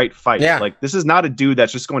for a right fight. Yeah. Like this is not a dude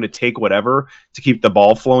that's just going to take whatever to keep the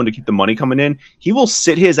ball flowing, to keep the money coming in. He will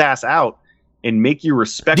sit his ass out and make you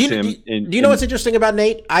respect him. Do you know what's interesting about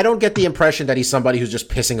Nate? I don't get the impression that he's somebody who's just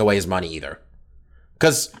pissing away his money either.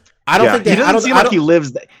 Because I don't think he doesn't seem like he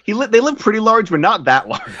lives. They live pretty large, but not that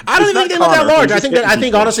large. I don't even think they live that large. I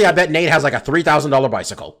think honestly, I bet Nate has like a $3,000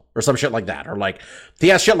 bicycle or some shit like that, or like he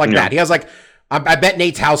has shit like that. He has like, I bet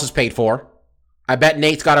Nate's house is paid for. I bet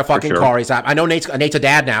Nate's got a fucking car. I know Nate's a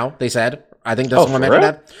dad now. They said. I think someone mentioned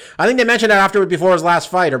that. I think they mentioned that before his last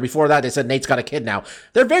fight, or before that, they said Nate's got a kid now.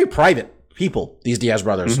 They're very private people, these Diaz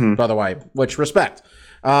brothers, by the way, which respect.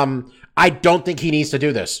 I don't think he needs to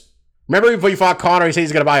do this. Remember before he fought Conor, he said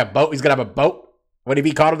he's going to buy a boat. He's going to have a boat when he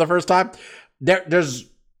beat Conor the first time.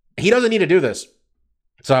 He doesn't need to do this.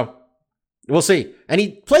 So we'll see. And he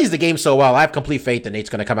plays the game so well. I have complete faith that Nate's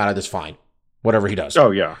going to come out of this fine, whatever he does.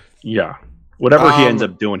 Oh yeah. Whatever he ends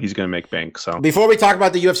up doing, he's going to make bank. So before we talk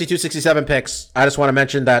about the UFC 267 picks, I just want to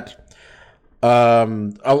mention that our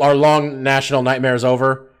long national nightmare is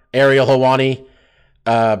over. Ariel Helwani,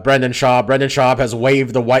 Brendan Schaub. Brendan Schaub has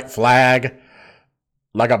waved the white flag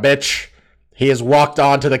like a bitch. He has walked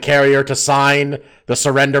onto the carrier to sign the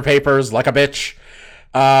surrender papers like a bitch.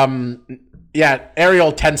 Ariel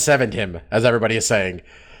 10-7'd him, as everybody is saying.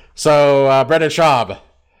 So, Brendan Schaub,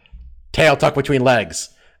 tail tucked between legs.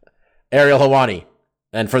 Ariel Helwani,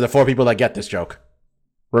 and for the 4 people that get this joke,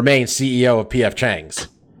 remains CEO of PF Chang's.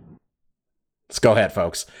 Let's go ahead,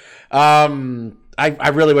 folks. I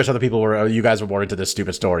really wish you guys were more into this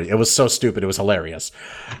stupid story. It was so stupid. It was hilarious.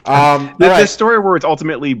 The story where it's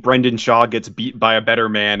ultimately Brendan Schaub gets beat by a better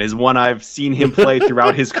man is one I've seen him play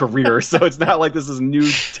throughout his career. So it's not like this is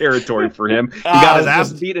new territory for him. He got his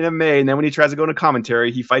ass beat in MMA, and then when he tries to go into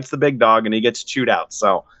commentary, he fights the big dog and he gets chewed out.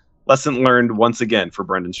 So lesson learned once again for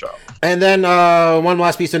Brendan Schaub. And then one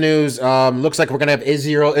last piece of news. Looks like we're going to have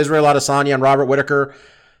Israel Adesanya and Robert Whittaker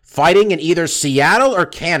fighting in either Seattle or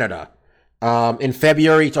Canada. On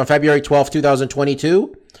February 12th,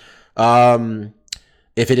 2022.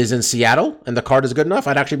 If it is in Seattle and the card is good enough,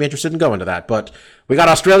 I'd actually be interested in going to that. But we got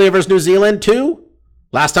Australia versus New Zealand too.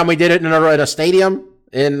 Last time we did it in a stadium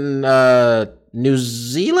in New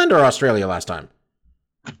Zealand or Australia last time?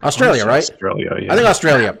 Australia, right? Australia, yeah. I think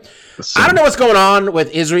Australia. I don't know what's going on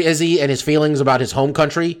with Izzy and his feelings about his home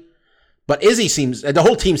country, but the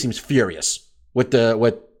whole team seems furious with the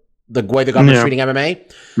way the government's treating MMA.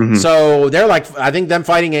 Mm-hmm. So they're like, I think them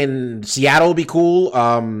fighting in Seattle will be cool.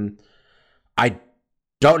 I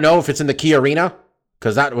don't know if it's in the Key Arena,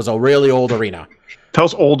 because that was a really old arena. That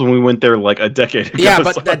was old when we went there like a decade ago. Yeah,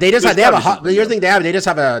 but so they have a here's the thing they have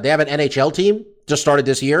an NHL team just started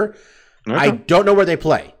this year. Okay. I don't know where they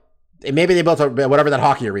play. Maybe they built whatever that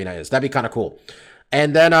hockey arena is. That'd be kind of cool.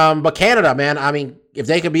 And then but Canada, man, I mean, if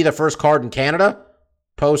they could be the first card in Canada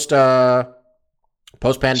post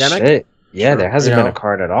pandemic. Shit. Yeah, there hasn't been a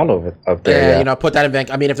card at all up there. Yeah, put that in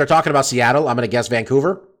Vancouver. I mean, if they're talking about Seattle, I'm going to guess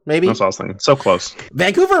Vancouver, maybe. That's what I was thinking. So close.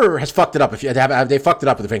 Vancouver has fucked it up. They fucked it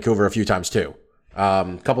up with Vancouver a few times too.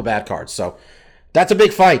 A couple bad cards. So that's a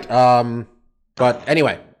big fight. But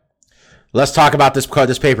anyway, let's talk about this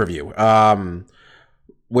pay-per-view.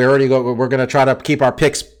 We're going to try to keep our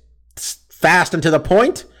picks fast and to the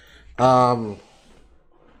point. Sorry,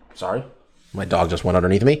 my dog just went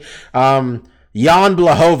underneath me. Jan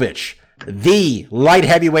Blachowicz, the light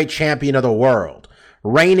heavyweight champion of the world,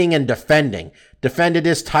 reigning and defended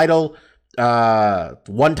his title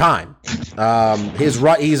one time.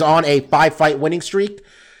 He's on a 5-fight winning streak.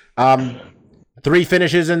 3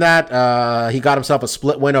 finishes in that. He got himself a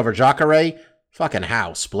split win over Jacare. Fucking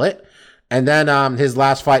how split? And then his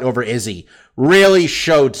last fight over Izzy really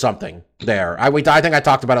showed something there. I think I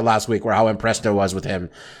talked about it last week, where how impressed I was with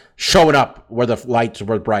him showing up where the lights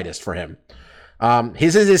were brightest for him.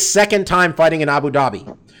 His is his second time fighting in Abu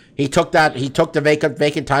Dhabi. He took the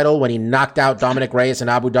vacant title when he knocked out Dominic Reyes in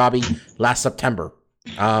Abu Dhabi last September.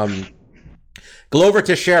 Glover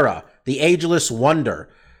Teixeira, the ageless wonder,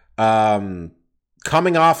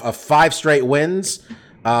 coming off of 5 straight wins,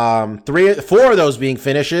 4 of those being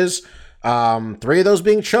finishes, 3 of those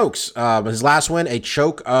being chokes. His last win, a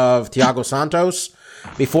choke of Thiago Santos.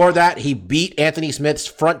 Before that, he beat Anthony Smith's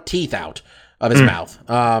front teeth out of his mouth.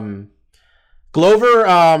 Glover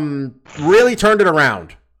really turned it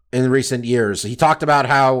around in recent years. He talked about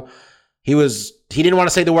how he didn't want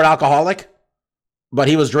to say the word alcoholic, but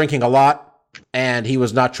he was drinking a lot and he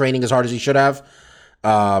was not training as hard as he should have.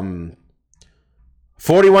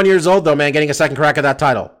 41 years old though, man, getting a second crack at that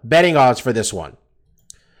title. Betting odds for this one.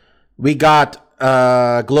 We got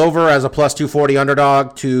Glover as a plus 240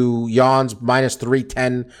 underdog to Jan's minus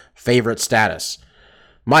 310 favorite status.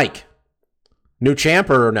 Mike, new champ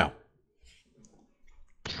or no?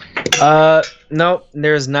 No,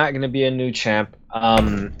 there's not going to be a new champ.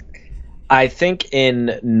 I think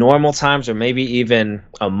in normal times, or maybe even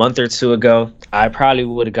a month or two ago, I probably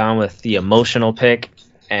would have gone with the emotional pick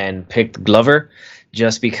and picked Glover,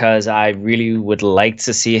 just because I really would like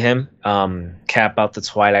to see him cap out the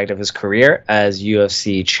twilight of his career as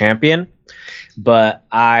UFC champion. But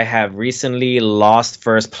I have recently lost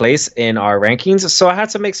first place in our rankings, so I had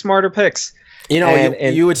to make smarter picks.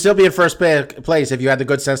 You would still be in first place if you had the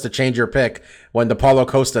good sense to change your pick when the Paulo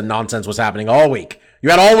Costa nonsense was happening all week. You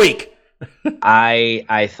had all week.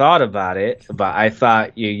 I thought about it, but I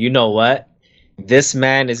thought, you know what? This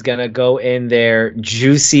man is going to go in there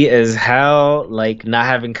juicy as hell, like not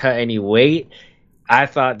having cut any weight. I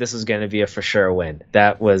thought this was going to be a for sure win.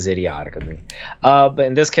 That was idiotic of me. But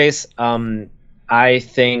in this case, I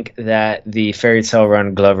think that the fairy tale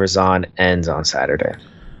run Glover's on ends on Saturday.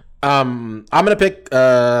 I'm going to pick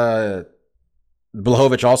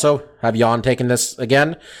Blachowicz also. Have Jan taken this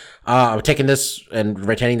again. Taking this and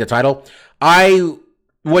retaining the title. I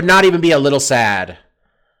would not even be a little sad.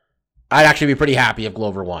 I'd actually be pretty happy if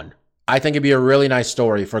Glover won. I think it'd be a really nice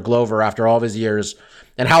story for Glover after all of his years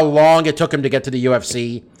and how long it took him to get to the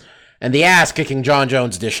UFC and the ass-kicking John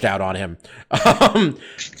Jones dished out on him.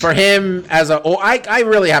 For him, I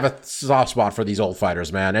really have a soft spot for these old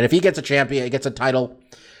fighters, man. And if he gets a champion, he gets a title,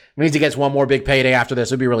 it means he gets one more big payday after this.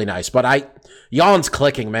 It'd be really nice. But Jan's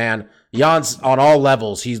clicking, man. Jan's on all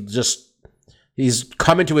levels. He's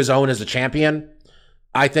come into his own as a champion.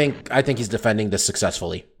 I think he's defending this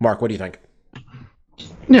successfully. Mark, what do you think?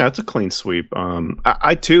 Yeah, it's a clean sweep.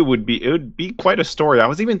 I too it would be quite a story. I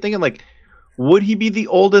was even thinking, like, would he be the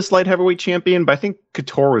oldest light heavyweight champion? But I think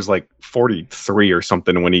Couture was like 43 or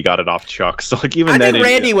something when he got it off Chuck. So like even then,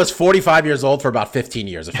 Randy was 45 years old for about 15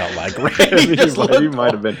 years. It felt like he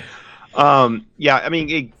might have been. Yeah, I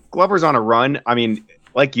mean, Glover's on a run. I mean,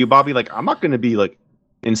 like you, Bobby. Like I'm not going to be like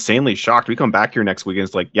insanely shocked. We come back here next week and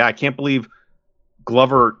it's like, yeah, I can't believe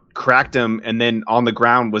Glover cracked him and then on the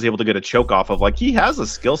ground was able to get a choke off of. Like he has a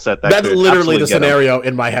skill set that's literally the scenario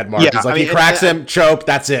in my head, Mark. Yeah, it's like he cracks him, choke,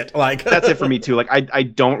 that's it. Like that's it for me too. Like I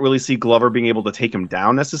don't really see Glover being able to take him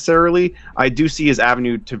down necessarily. I do see his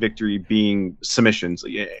avenue to victory being submissions,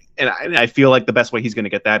 and I feel like the best way he's going to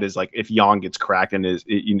get that is like if Jan gets cracked and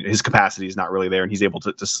his capacity is not really there and he's able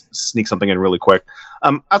to sneak something in really quick.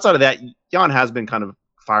 Outside of that, Jan has been kind of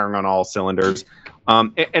firing on all cylinders.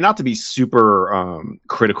 And not to be super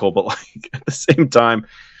critical, but like at the same time,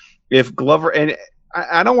 if Glover, and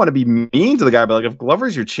I don't want to be mean to the guy, but like if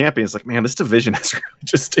Glover's your champion, it's like, man, this division has really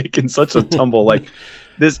just taken such a tumble. Like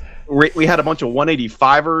we had a bunch of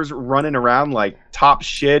 185ers running around like top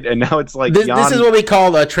shit, and now it's like this is what we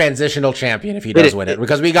call a transitional champion if he does win it,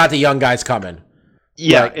 because we got the young guys coming.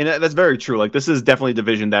 Yeah, and that's very true. Like this is definitely a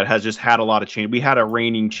division that has just had a lot of change. We had a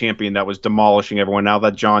reigning champion that was demolishing everyone. Now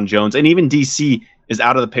that John Jones and even DC is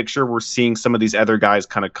out of the picture, we're seeing some of these other guys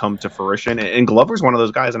kind of come to fruition. And Glover's one of those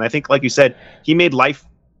guys. And I think, like you said, he made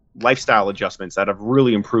lifestyle adjustments that have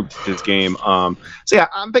really improved his game. So yeah,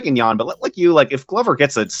 I'm picking Jan. But like you, like if Glover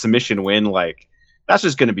gets a submission win, like that's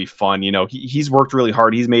just going to be fun. You know, he's worked really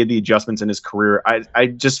hard. He's made the adjustments in his career. I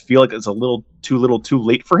just feel like it's a little too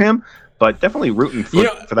late for him. But definitely rooting for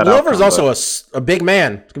that. Glover's also a big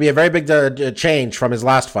man. It's gonna be a very big change from his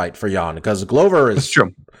last fight for Jan, because Glover is. That's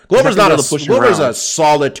true. Glover's a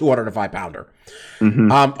solid 205 pounder.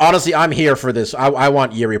 Mm-hmm. Honestly, I'm here for this. I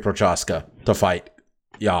want Yuri Prochaska to fight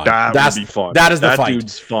Jan. That would be fun. That is the fight. That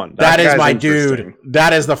dude's fun. That is my dude.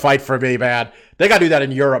 That is the fight for me, man. They gotta do that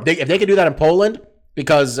in Europe. If they could do that in Poland,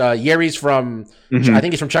 because Yuri's from, I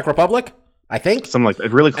think he's from Czech Republic. I think something like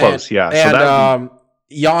that. Really close. And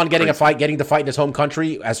Jan getting to fight in his home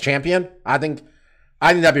country as champion, I think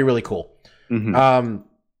that'd be really cool. Mm-hmm.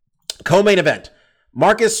 Co-main event: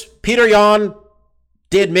 Marcus Peter Yan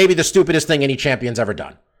did maybe the stupidest thing any champion's ever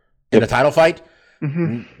done in a title fight.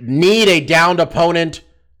 Mm-hmm. Need a downed opponent.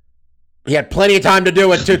 He had plenty of time to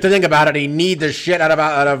do it. To think about it, he need the shit out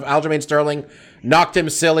of Aljamain Sterling. Knocked him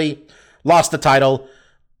silly. Lost the title.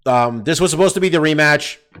 This was supposed to be the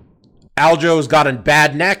rematch. Aljo's got a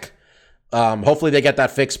bad neck. Hopefully they get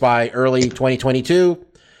that fixed by early 2022.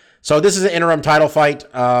 So this is an interim title fight.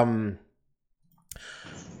 I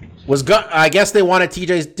guess they wanted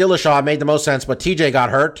TJ Dillashaw. Made the most sense, but TJ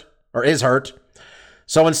got hurt, or is hurt.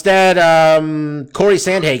 So instead, Corey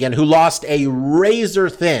Sandhagen, who lost a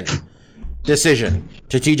razor-thin decision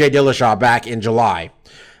to TJ Dillashaw back in July.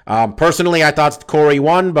 Personally, I thought Corey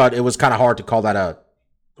won, but it was kind of hard to call that a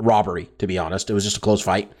robbery, to be honest. It was just a close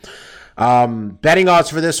fight. Betting odds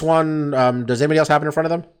for this one, does anybody else have it in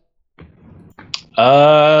front of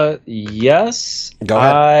them? Yes. Go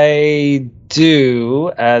ahead. I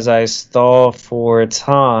do, as I stall for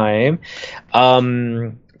time.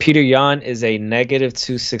 Peter Yan is a negative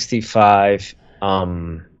 265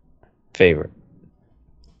 favorite.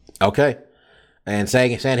 Okay. And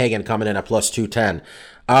Sandhagen coming in at plus 210.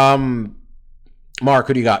 Mark,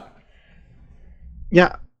 who do you got?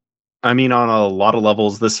 Yeah. I mean, on a lot of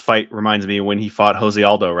levels, this fight reminds me of when he fought Jose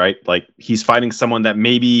Aldo, right? Like, he's fighting someone that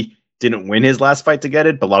maybe didn't win his last fight to get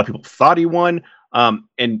it, but a lot of people thought he won.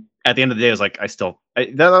 And at the end of the day, I was like,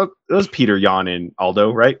 that was Peter Yan and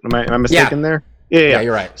Aldo, right? Am I mistaken there? Yeah,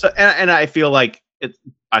 you're right. So, and I feel like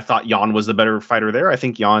I thought Yan was the better fighter there. I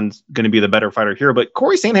think Jan's going to be the better fighter here. But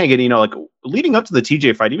Corey Sandhagen, like leading up to the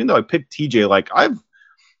TJ fight, even though I picked TJ, like I've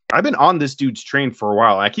been on this dude's train for a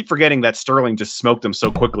while. I keep forgetting that Sterling just smoked him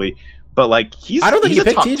so quickly. But like I don't think you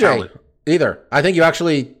picked TJ talent either. I think you're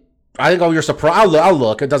surprised. I'll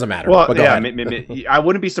look. It doesn't matter. Well, yeah, I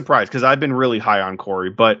wouldn't be surprised because I've been really high on Corey.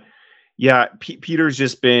 But yeah, Peter's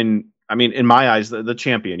just been, I mean, in my eyes, the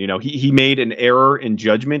champion. He made an error in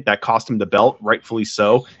judgment that cost him the belt, rightfully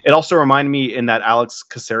so. It also reminded me in that Alex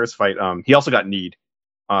Caceres fight, he also got kneed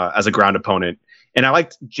as a ground opponent. And I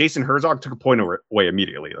liked Jason Herzog took a point away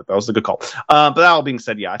immediately. That was a good call. But that all being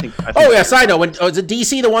said, yeah, I think. Side note, was it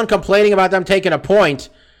DC the one complaining about them taking a point?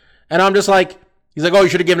 And I'm just like, he's like, oh, you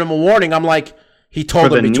should have given him a warning. I'm like, he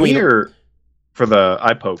told him between for the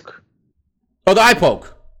eye poke. Oh, the eye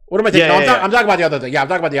poke. What am I thinking? I'm talking about the other thing. Yeah, I'm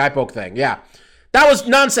talking about the eye poke thing. Yeah, that was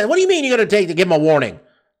nonsense. What do you mean you're going to give him a warning?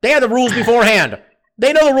 They had the rules beforehand.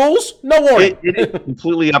 They know the rules. No warning. It is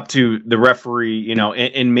completely up to the referee,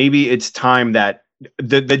 and maybe it's time that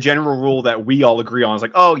the general rule that we all agree on is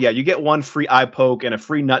like, oh yeah, you get one free eye poke and a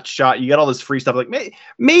free nut shot. You get all this free stuff. Like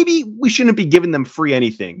maybe we shouldn't be giving them free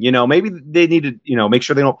anything. Maybe they need to, make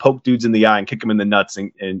sure they don't poke dudes in the eye and kick them in the nuts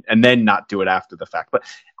and then not do it after the fact. But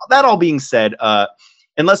that all being said,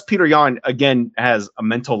 unless Peter Yan again has a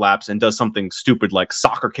mental lapse and does something stupid like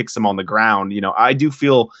soccer kicks him on the ground, I do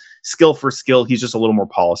feel skill for skill, he's just a little more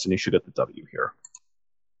polished and he should get the W here.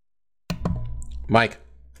 Mike.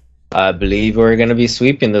 I believe we're going to be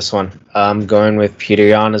sweeping this one. I'm going with Peter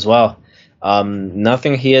Yan as well.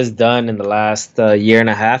 Nothing he has done in the last year and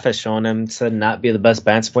a half has shown him to not be the best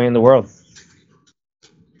bantamweight in the world.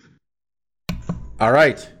 All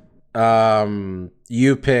right.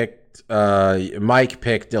 You picked, Mike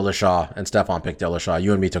picked Dillashaw and Stefan picked Dillashaw.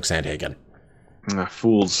 You and me took Sandhagen.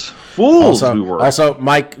 Fools. Also,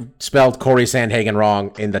 Mike spelled Corey Sandhagen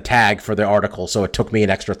wrong in the tag for the article, so it took me an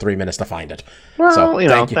extra 3 minutes to find it. Well, so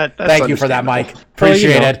thank you for that, Mike.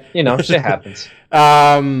 Appreciate it. Shit happens.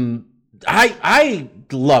 I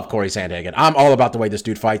love Corey Sandhagen. I'm all about the way this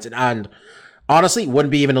dude fights, and honestly,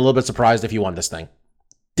 wouldn't be even a little bit surprised if he won this thing.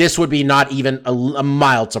 This would be not even a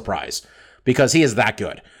mild surprise because he is that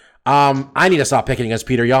good. I need to stop picking against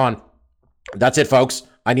Peter Yan. That's it, folks.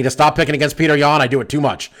 I need to stop picking against Peter Yan. I do it too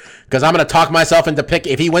much because I'm going to talk myself into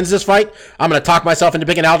if he wins this fight, I'm going to talk myself into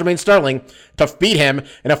picking Aljamain Sterling to beat him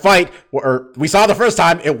in a fight where we saw the first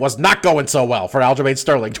time it was not going so well for Aljamain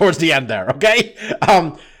Sterling towards the end there. Okay.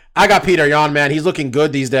 I got Peter Yan, man. He's looking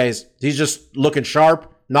good these days. He's just looking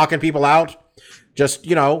sharp, knocking people out. Just,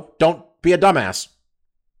 don't be a dumbass.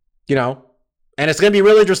 And it's going to be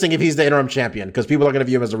really interesting if he's the interim champion because people are going to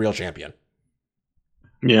view him as a real champion.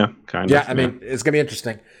 Yeah, kind of. Yeah, I mean, it's going to be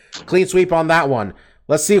interesting. Clean sweep on that one.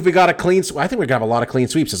 Let's see if we got a clean sweep. I think we're going to have a lot of clean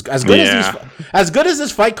sweeps. As good as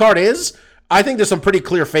this fight card is, I think there's some pretty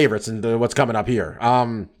clear favorites in what's coming up here.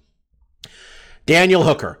 Daniel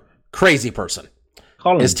Hooker, crazy person,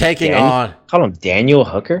 is taking on... Call him Daniel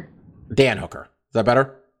Hooker? Dan Hooker. Is that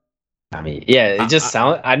better? I mean, yeah, it just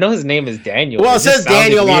sounds... I know his name is Daniel. Well, it says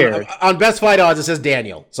Daniel on Best Fight Odds. It says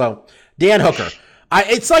Daniel. So, Dan Hooker.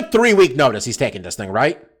 It's like 3 week notice he's taking this thing,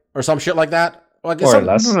 right? Or some shit like that? Or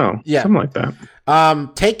less. I don't know. Yeah. Something like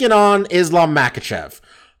that. Taking on Islam Makhachev.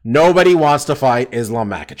 Nobody wants to fight Islam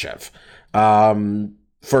Makhachev.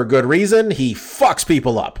 For good reason. He fucks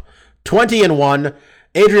people up. 20-1.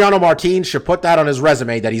 Adriano Martins should put that on his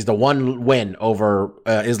resume that he's the one win over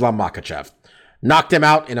Islam Makhachev. Knocked him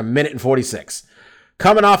out in 1 minute and 46.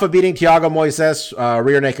 Coming off of beating Thiago Moises,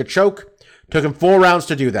 rear naked choke. Took him 4 rounds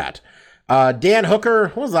to do that. Dan Hooker,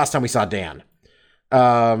 when was the last time we saw Dan?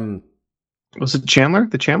 Was it Chandler?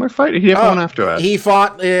 The Chandler fight? Or did he have one after that? He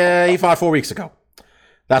fought 4 weeks ago.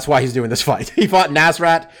 That's why he's doing this fight. He fought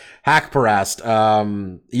Nasrat Haqparast,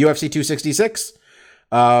 UFC 266,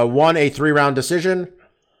 won a 3-round decision,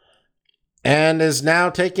 and is now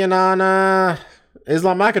taking on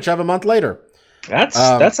Islam Makhachev a month later.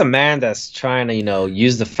 That's a man that's trying to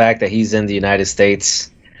use the fact that he's in the United States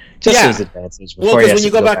just to his advantage before he has to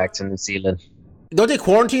go back to New Zealand. Don't they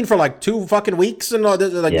quarantine for like 2 fucking weeks and all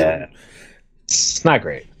this? It's not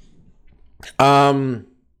great.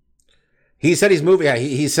 He said he's moving. Yeah,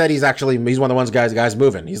 he said he's one of the ones guys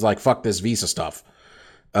moving. He's like, fuck this visa stuff.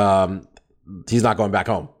 He's not going back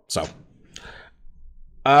home. So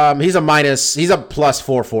he's a plus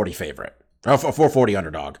 440 favorite. 440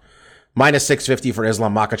 underdog. Minus 650 for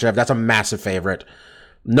Islam Makhachev. That's a massive favorite.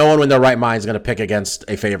 No one in their right mind is going to pick against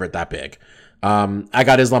a favorite that big. I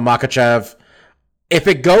got Islam Makhachev. If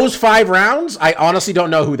it goes 5 rounds, I honestly don't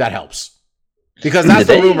know who that helps. Because that's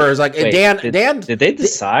the rumor. Is like Dan. Did they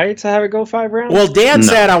decide to have it go 5 rounds? Well, Dan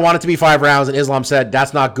said I want it to be 5 rounds, and Islam said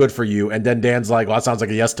that's not good for you. And then Dan's like, well, that sounds like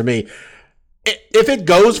a yes to me. If it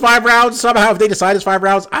goes 5 rounds somehow, if they decide it's 5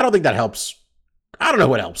 rounds, I don't think that helps. I don't know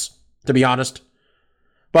what helps, to be honest.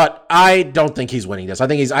 But I don't think he's winning this. I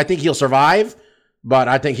think he'll survive, but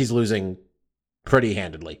I think he's losing pretty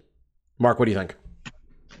handedly. Mark, what do you think?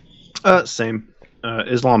 Same.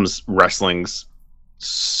 Islam's wrestling's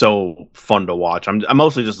so fun to watch. I'm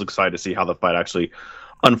mostly just excited to see how the fight actually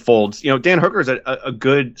unfolds. Dan Hooker is a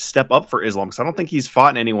good step up for Islam because I don't think he's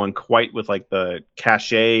fought anyone quite with like the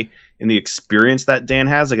cachet and the experience that Dan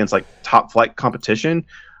has against like top flight competition.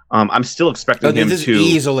 I'm still expecting him to. This is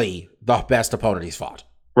easily the best opponent he's fought.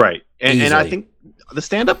 Right. And I think the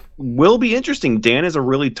stand-up will be interesting. Dan is a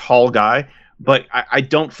really tall guy, but I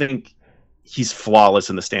don't think he's flawless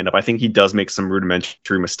in the stand-up. I think he does make some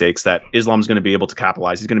rudimentary mistakes that Islam's going to be able to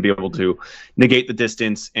capitalize. He's going to be able to negate the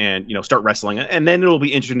distance and start wrestling. And then it'll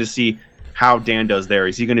be interesting to see how Dan does there.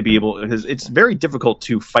 Is he going to be able? Because it's very difficult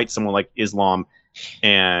to fight someone like Islam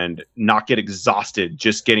and not get exhausted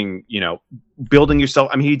just getting, building yourself.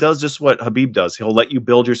 I mean, he does just what Khabib does. He'll let you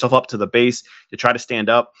build yourself up to the base to try to stand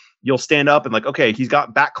up. You'll stand up and like, okay, he's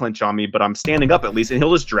got back clinch on me, but I'm standing up at least. And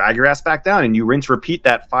he'll just drag your ass back down and you rinse, repeat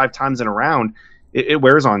that 5 times in a round. It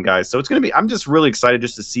wears on guys. So it's going to be, I'm just really excited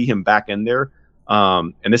just to see him back in there.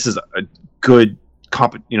 And this is a good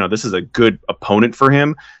this is a good opponent for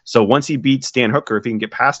him. So once he beats Dan Hooker, if he can get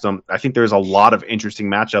past him, I think there's a lot of interesting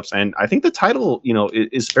matchups. And I think the title,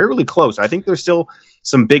 is fairly close. I think there's still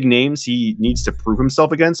some big names he needs to prove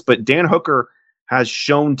himself against, but Dan Hooker has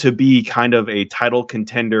shown to be kind of a title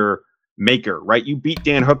contender maker, right? You beat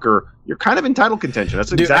Dan Hooker, you're kind of in title contention.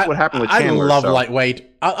 That's exactly what happened with Chandler. I love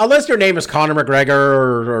lightweight. Unless your name is Conor McGregor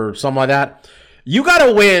or something like that. You got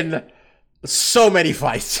to win So many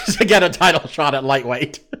fights to get a title shot at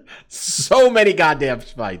lightweight. So many goddamn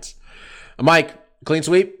fights. Mike, clean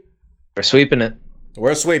sweep? We're sweeping it.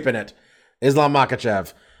 We're sweeping it. Islam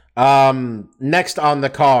Makhachev. Next on the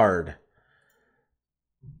card,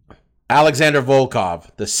 Alexander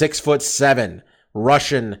Volkov, the 6'7"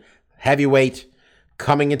 Russian heavyweight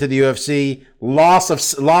coming into the UFC.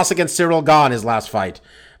 Loss against Cyril Gane his last fight.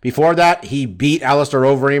 Before that, he beat Alistair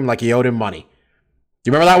Overeem like he owed him money. Do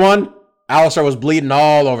you remember that one? Alistair was bleeding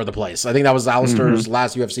all over the place. I think that was Alistair's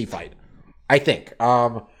last UFC fight. I think.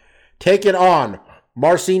 Taking on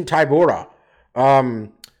Marcin Tybura,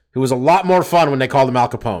 who was a lot more fun when they called him Al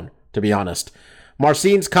Capone, to be honest.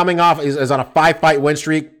 Marcin's coming off, is on a 5-fight win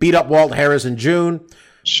streak, beat up Walt Harris in June,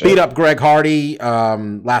 beat up Greg Hardy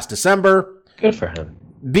last December. Good for him.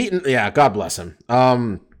 God bless him.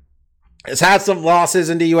 Has had some losses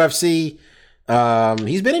in the UFC.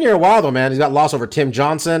 He's been in here a while, though, man. He's got loss over Tim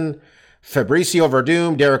Johnson, Fabricio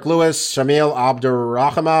Verdum, Derek Lewis, Shamil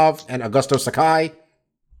Abdurakhimov, and Augusto Sakai.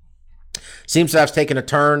 Seems to have taken a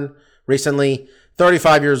turn recently.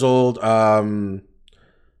 35 years old.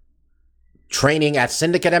 Training at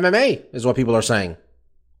Syndicate MMA is what people are saying,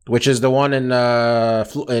 which is the one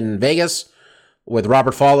in Vegas with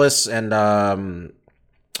Robert Follis and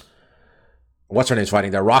what's her name's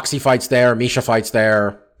fighting there. Roxy fights there. Misha fights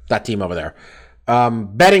there. That team over there.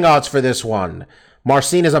 Betting odds for this one.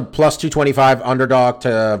 Marcin is a plus 225 underdog to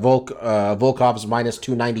Volkov's minus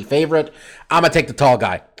 290 favorite. I'm going to take the tall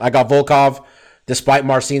guy. I got Volkov despite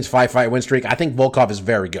Marcin's 5-fight win streak. I think Volkov is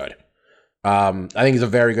very good. I think he's a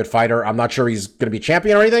very good fighter. I'm not sure he's going to be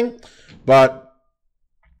champion or anything, but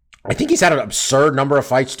I think he's had an absurd number of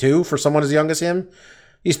fights too for someone as young as him.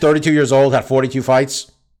 He's 32 years old, had 42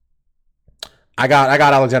 fights. I got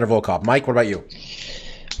Alexander Volkov. Mike, what about you?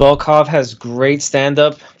 Volkov has great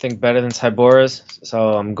stand-up. I think better than Tybura's,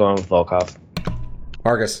 so I'm going with Volkov.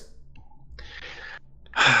 Marcus.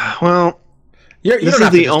 Well, this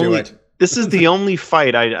is the only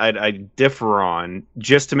fight I differ on,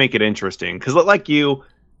 just to make it interesting. Because like you,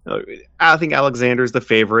 I think Alexander's the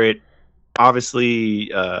favorite. Obviously,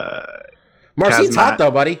 Marcin's hot though,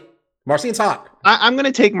 buddy. Marcin's hot. I'm going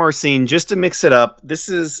to take Marcin just to mix it up. This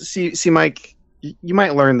is see, Mike. You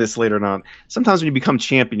might learn this later on. Sometimes when you become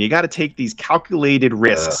champion, you got to take these calculated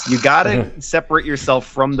risks. You got to separate yourself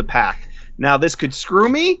from the pack. Now, this could screw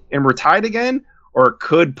me and we're tied again, or it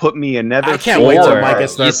could put me another. I can't wait till Mike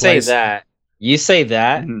gets third place. You say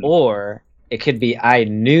that, or it could be I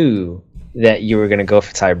knew that you were going to go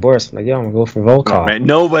for Tybura. So I'm like, yo, I'm going to go for Volkov.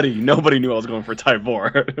 No, man, nobody knew I was going for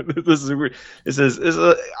Tybura. This is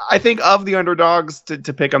I think of the underdogs to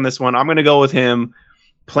pick on this one. I'm going to go with him.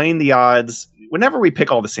 Playing the odds. Whenever we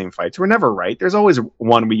pick all the same fights, we're never right. There's always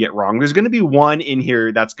one we get wrong. There's going to be one in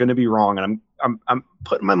here that's going to be wrong, and I'm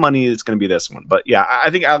putting my money it's going to be this one. But yeah, I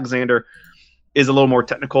think Alexander is a little more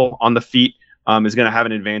technical on the feet. Is going to have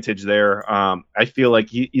an advantage there. I feel like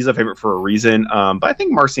he's a favorite for a reason. But I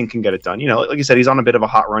think Marcin can get it done. You know, like you said, he's on a bit of a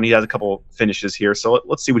hot run. He has a couple finishes here, so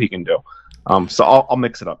let's see what he can do. So I'll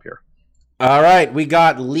mix it up here. All right, we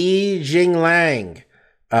got Li Jingliang.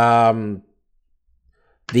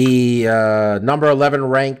 The number 11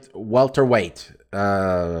 ranked welterweight,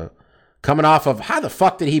 coming off of how the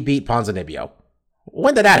fuck did he beat Ponzinibbio?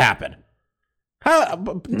 When did that happen?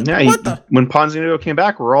 When Ponzinibbio came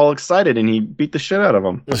back, we're all excited, and he beat the shit out of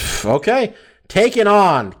him. Okay, taking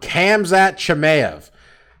on Khamzat Chimaev,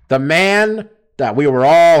 the man that we were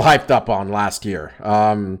all hyped up on last year.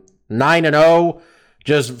 9-0,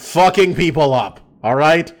 just fucking people up. All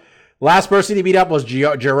right. Last person he beat up was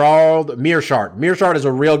Gerald Meerschaert. Meerschaert is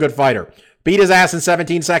a real good fighter. Beat his ass in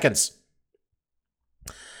 17 seconds.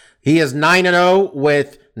 He is 9-0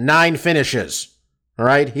 with 9 finishes. All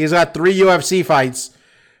right? He's got 3 UFC fights,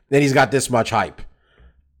 and he's got this much hype.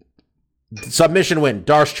 Submission win,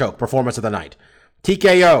 Darce choke, performance of the night.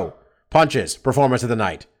 TKO, punches, performance of the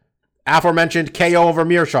night. Aforementioned KO over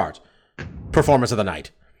Meerschaert, performance of the night.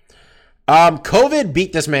 COVID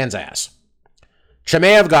beat this man's ass.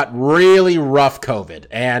 Chimaev got really rough COVID,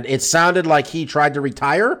 and it sounded like he tried to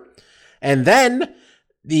retire. And then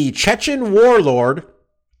the Chechen warlord,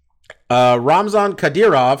 Ramzan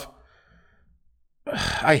Kadyrov,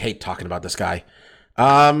 I hate talking about this guy,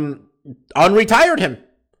 unretired him.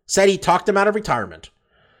 Said he talked him out of retirement.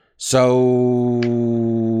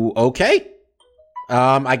 So, okay.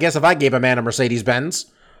 I guess if I gave a man a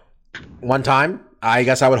Mercedes-Benz one time, I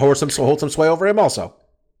guess I would hold some sway over him also.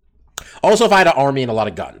 Also, if I had an army and a lot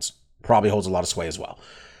of guns, probably holds a lot of sway as well.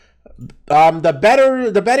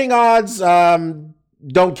 The betting odds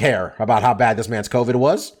don't care about how bad this man's COVID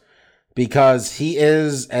was, because he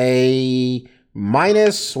is a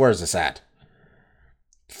minus. Where is this at?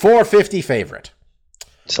 450 favorite.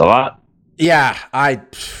 It's a lot. Yeah,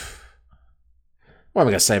 what am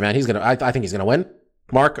I gonna say, man? I think he's gonna win.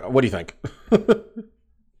 Mark, what do you think?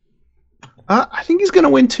 I think he's gonna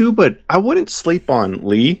win too, but I wouldn't sleep on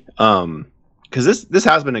Lee. Because this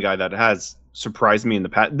has been a guy that has surprised me in the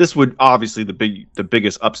past. This would obviously the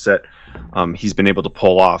biggest upset he's been able to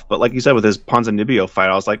pull off. But like you said, with his Ponzinibbio fight,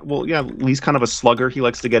 I was like, well, yeah, Lee's kind of a slugger. He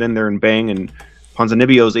likes to get in there and bang, and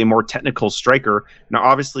Ponzinibbio is a more technical striker. Now,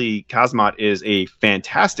 obviously, Khamzat is a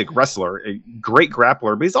fantastic wrestler, a great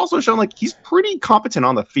grappler, but he's also shown like he's pretty competent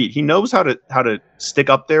on the feet. He knows how to stick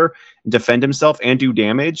up there and defend himself and do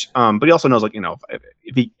damage. But he also knows, like,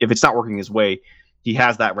 if it's not working his way, he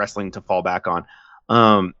has that wrestling to fall back on.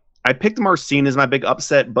 I picked Marcin as my big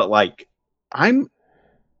upset, but like I'm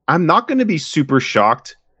not going to be super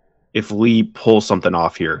shocked if Lee pulls something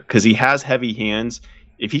off here because he has heavy hands.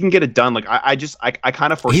 If he can get it done, like I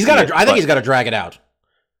kind of foresee. I think he's got to drag it out.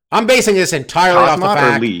 I'm basing this entirely off the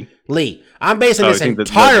fact Lee. I'm basing this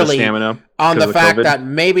entirely on the fact that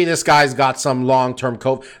maybe this guy's got some long-term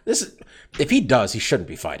COVID. If he does, he shouldn't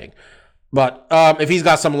be fighting. But if he's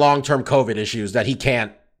got some long-term COVID issues that he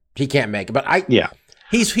can't make it. But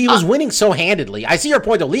he was winning so handedly. I see your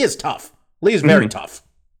point though. Lee is tough. Lee is very tough.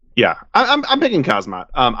 Yeah, I'm picking Khamzat.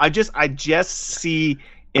 I just see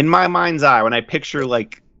in my mind's eye when I picture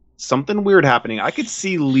like something weird happening, I could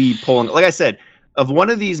see Lee pulling. Like I said, of one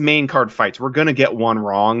of these main card fights, we're gonna get one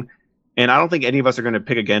wrong, and I don't think any of us are gonna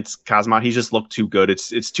pick against Khamzat. He's just looked too good.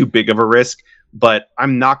 It's too big of a risk. But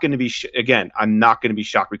I'm not going to be I'm not going to be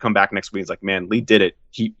shocked. We come back next week. It's like, man, Lee did it.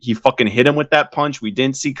 He fucking hit him with that punch we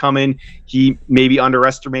didn't see coming. He maybe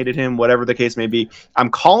underestimated him, whatever the case may be. I'm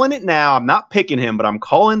calling it now. I'm not picking him, but I'm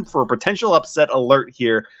calling for a potential upset alert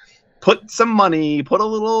here. Put some money, put a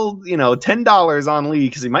little, $10 on Lee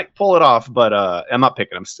because he might pull it off. But I'm not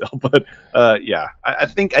picking him still. But yeah, I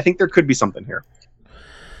think there could be something here.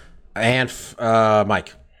 And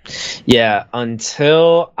Mike. Yeah,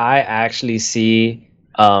 until I actually see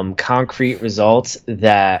concrete results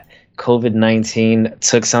that COVID-19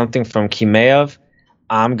 took something from Chimaev,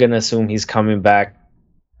 I'm going to assume he's coming back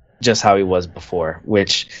just how he was before,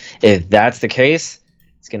 which, if that's the case,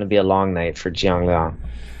 it's going to be a long night for Jiang Liang.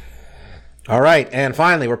 All right, and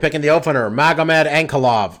finally, we're picking the opener, Magomed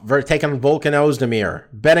Ankalaev, taking Volkan Ozdemir.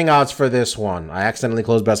 Betting odds for this one. I accidentally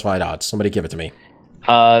closed Best Fight odds. Somebody give it to me.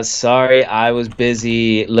 Sorry, I was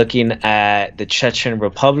busy looking at the Chechen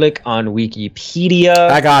Republic on Wikipedia.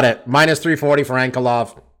 I got it. -340 for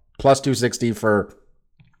Ankalaev, +260 for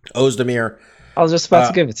Ozdemir. I was just about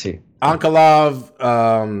to give it to you.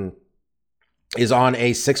 Ankalaev is on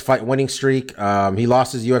a 6-fight winning streak. He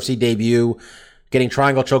lost his UFC debut, getting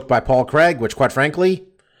triangle choked by Paul Craig, which, quite frankly,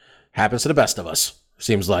 happens to the best of us,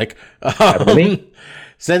 seems like.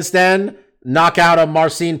 Since then, knockout of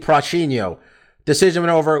Marcin Prachnio. Decision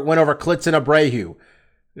went over Klidson Abreu.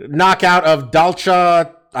 Knockout of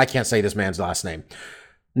Dalcha. I can't say this man's last name.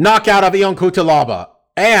 Knockout of Ion Cutelaba.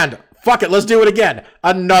 And, fuck it, let's do it again.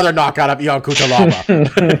 Another knockout of Ion Cutelaba.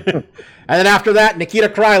 And then after that, Nikita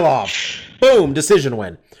Krylov. Boom, decision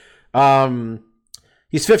win.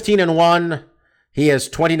 He's 15-1. He is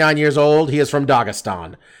 29 years old. He is from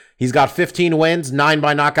Dagestan. He's got 15 wins, 9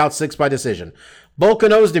 by knockout, 6 by decision. Volkan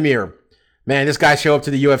Ozdemir. Man, this guy showed up to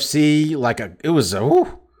the UFC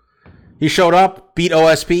He showed up, beat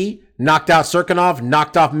OSP, knocked out Serkinov,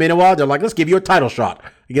 knocked off Minowa. They're like, let's give you a title shot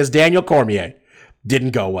against Daniel Cormier. Didn't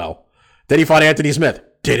go well. Then he fought Anthony Smith.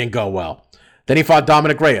 Didn't go well. Then he fought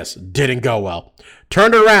Dominic Reyes. Didn't go well.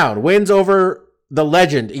 Turned around, wins over the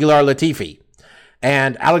legend Ilir Latifi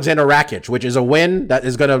and Alexander Rakic, which is a win that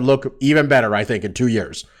is going to look even better, I think, in 2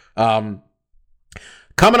 years.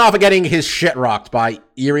 Coming off of getting his shit rocked by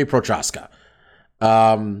Iri Prochaska.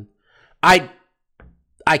 I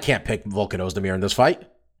can't pick Volkan Ozdemir in this fight.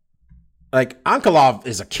 Like, Ankalaev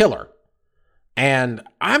is a killer. And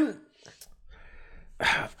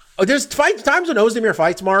there's times when Ozdemir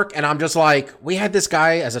fights, Mark, and I'm just like, we had this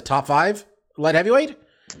guy as a top 5 light heavyweight?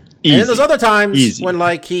 Easy. And then there's other times when,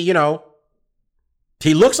 like, he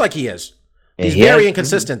looks like he is. He's very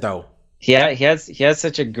inconsistent, though. Yeah, he has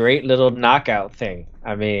such a great little knockout thing.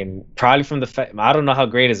 I mean, probably from the fact, I don't know how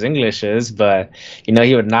great his English is, but,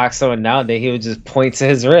 he would knock someone down, then he would just point to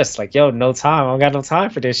his wrist like, yo, no time. I don't got no time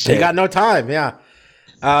for this shit. He got no time, yeah.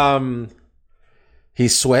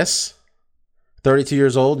 He's Swiss, 32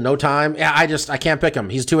 years old, no time. Yeah, I can't pick him.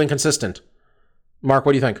 He's too inconsistent. Mark,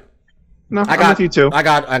 what do you think? No, I'm with you too. I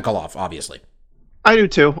got Ankalaev, obviously. I do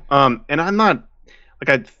too. And I'm not,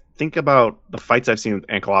 I think about the fights I've seen with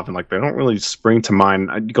Ankalaev, and they don't really spring to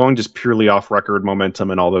mind. Going just purely off record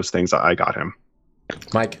momentum and all those things, I got him.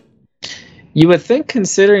 Mike? You would think,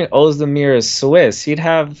 considering Ozdemir is Swiss, he'd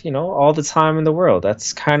have, all the time in the world.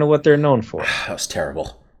 That's kind of what they're known for. That was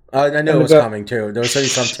terrible. I knew it was coming too. There was going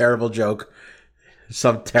to be some terrible joke.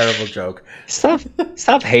 Some terrible joke.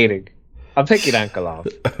 Stop hating. I'm picking Ankalaev.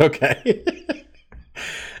 Okay.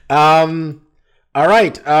 All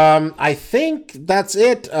right. I think that's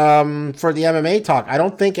it for the MMA talk. I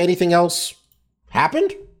don't think anything else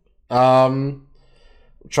happened. Trying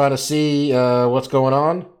to see what's going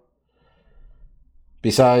on.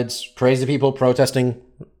 Besides crazy people protesting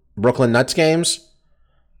Brooklyn Nets games.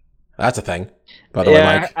 That's a thing. By the way,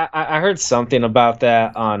 Mike. I heard something about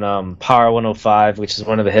that on Power 105, which is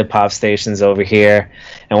one of the hip hop stations over here.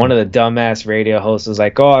 And one of the dumbass radio hosts was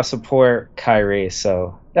like, "Oh, I support Kyrie."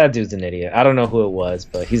 So that dude's an idiot. I don't know who it was,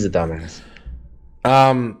 but he's a dumbass.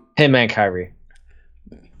 Him and Kyrie.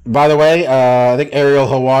 By the way, I think Ariel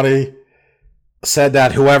Hawani said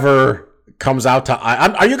that whoever comes out to...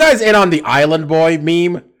 are you guys in on the Island Boy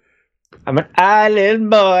meme? I'm an island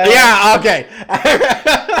boy. Yeah, okay.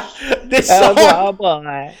 This song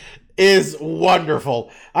is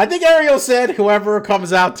wonderful. I think Ariel said whoever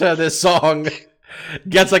comes out to this song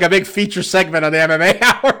gets like a big feature segment on the MMA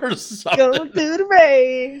Hours. Go to the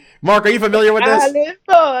rain. Mark, are you familiar with this? Island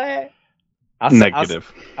boy.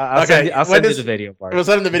 Negative. I'll send you the video part. We'll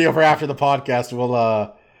send him the video for after the podcast.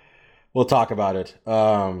 We'll talk about it.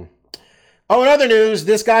 In other news,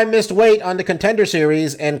 this guy missed weight on the Contender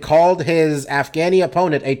Series and called his Afghani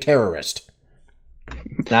opponent a terrorist.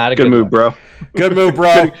 Not a good move, bro. Good move,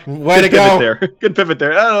 bro. Way to go. Good pivot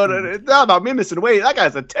there. No, it's not about me missing weight. That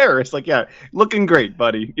guy's a terrorist. Like, yeah, looking great,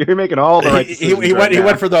 buddy. You're making all the right decisions. He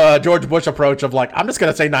went for the George Bush approach of like, I'm just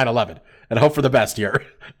gonna say 9/11 and hope for the best here.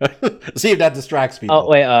 See if that distracts people. Oh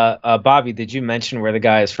wait, Bobby, did you mention where the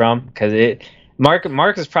guy is from? Because Mark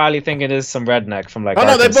is probably thinking it is some redneck from like. Oh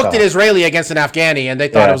no, Arkansas. they booked an Israeli against an Afghani, and they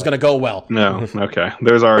thought it was going to go well. No, okay.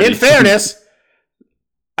 There's already. In fairness,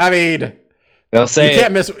 I mean, they'll say you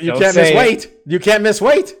can't miss. You can't miss weight. You can't miss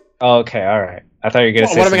weight. Oh, okay, all right. I thought you were going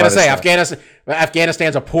to say. What am I going to say?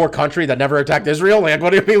 Afghanistan's a poor country that never attacked Israel. Like, what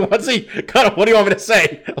do you mean? What do you want me to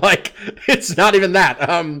say? Like, it's not even that.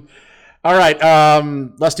 All right.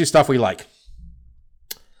 Let's do stuff we like.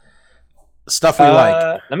 Stuff we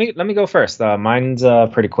like. Let me go first. Mine's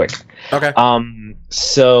pretty quick. Okay.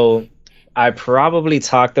 So I probably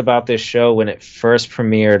talked about this show when it first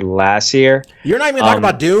premiered last year. You're not even talking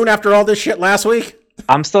about Dune after all this shit last week?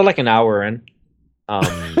 I'm still like an hour in.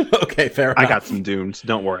 Okay, fair enough. I got some Dunes.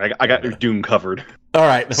 Don't worry. I got your Dune covered. All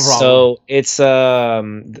right, no problem. So it's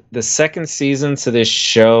the second season to this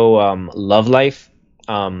show, Love Life.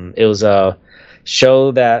 It was a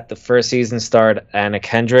show that the first season starred Anna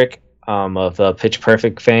Kendrick of Pitch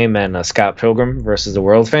Perfect fame and Scott Pilgrim versus the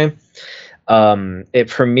World fame. It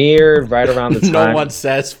premiered right around the time. No one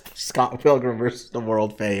says Scott Pilgrim versus the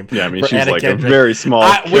World fame. Yeah, I mean, she's Anna like Kendrick. a very small.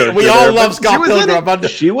 We all love Scott Pilgrim, but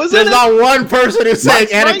there's not one person who's saying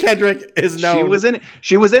Anna Kendrick is known. She was in it.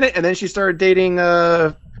 She was in it, and then she started dating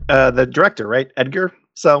the director, right, Edgar.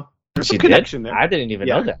 So there's some connection there. I didn't even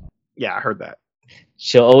know that. Yeah, I heard that.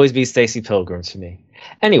 She'll always be Stacey Pilgrim to me.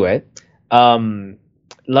 Anyway,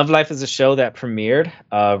 Love Life is a show that premiered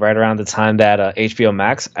right around the time that HBO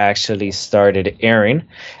Max actually started airing,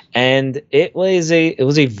 and it was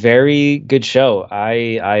a very good show.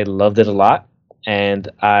 I loved it a lot, and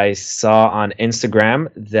I saw on Instagram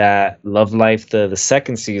that Love Life the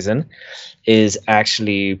second season is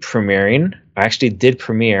actually premiering. I actually did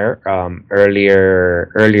premiere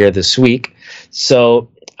earlier this week, so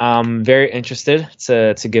I'm very interested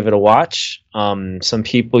to give it a watch. Some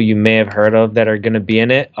people you may have heard of that are going to be in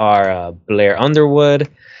it are Blair Underwood,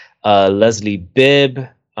 Leslie Bibb,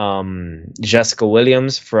 Jessica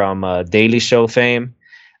Williams from Daily Show fame,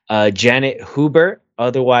 Janet Hubert,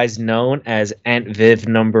 otherwise known as Aunt Viv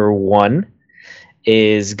 #1,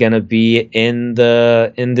 is going to be in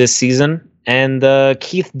this season, and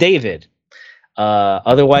Keith David,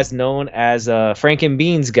 otherwise known as Frank and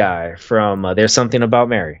Beans guy from There's Something About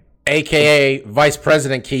Mary. AKA Vice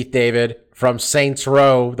President Keith David from Saints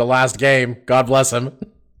Row, The Last Game. God bless him.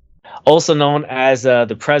 Also known as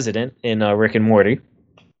the President in Rick and Morty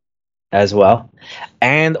as well.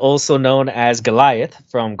 And also known as Goliath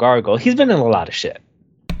from Gargoyle. He's been in a lot of shit.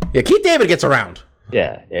 Yeah, Keith David gets around.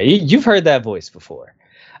 Yeah, you've heard that voice before.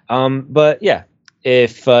 But yeah.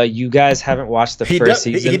 If you guys haven't watched the first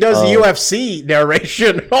season, he does UFC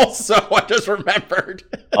narration. Also, I just remembered.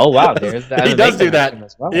 Oh wow, there's that. He does do that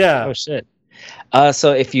as well. Yeah. Oh shit.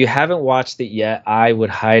 So if you haven't watched it yet, I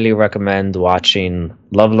would highly recommend watching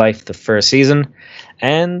Love Life the first season,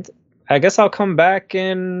 and I guess I'll come back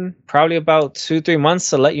in probably about 2-3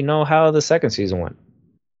 months to let you know how the second season went.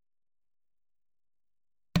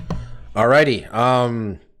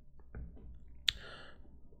 Alrighty.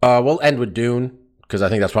 We'll end with Dune because I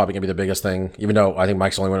think that's probably gonna be the biggest thing. Even though I think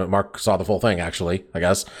Mike's the only one. Mark saw the full thing. Actually, I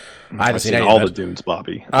guess I haven't seen any all of the it. Dunes,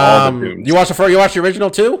 Bobby. All the Dunes. You watched the original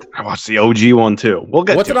too? I watched the OG one too. We'll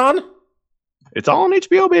get. What's it on? It's all on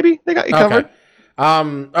HBO, baby. They got you covered. All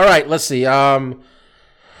right. Let's see.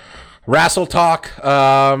 Wrestle Talk.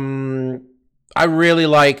 I really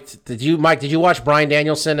liked. Did you watch Bryan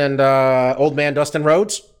Danielson and old man Dustin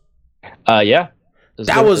Rhodes? Yeah.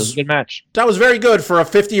 That was a good match. That was very good for a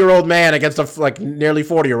 50-year-old man against a nearly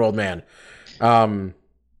 40-year-old man. I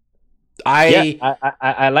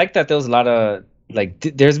like that there was a lot of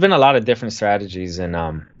there's been a lot of different strategies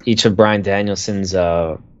in each of Bryan Danielson's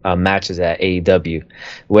matches at AEW,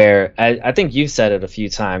 where I think you've said it a few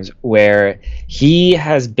times, where he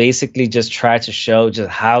has basically just tried to show just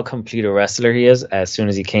how complete a wrestler he is as soon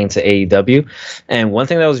as he came to AEW. And one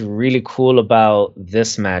thing that was really cool about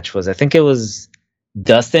this match was, I think it was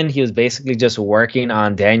Dustin, he was basically just working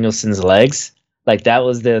on Danielson's legs. Like that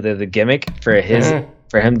was the gimmick for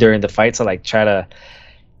him during the fight, to try to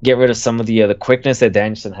get rid of some of the quickness that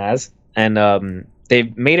Danielson has. And they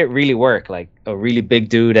made it really work, like a really big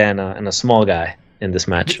dude and a small guy in this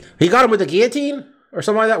match. He got him with a guillotine or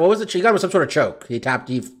something like that. What was it? He got him with some sort of choke. He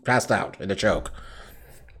passed out in the choke.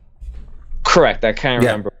 Correct. I can't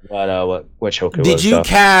remember what choke it was. Did you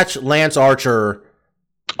catch Lance Archer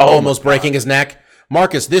almost breaking his neck?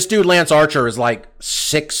 Marcus, this dude Lance Archer is like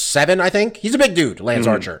 6'7", I think. He's a big dude, Lance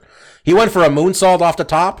Archer. He went for a moonsault off the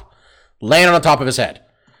top, landed on top of his head.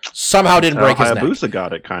 Somehow didn't break his neck. Hayabusa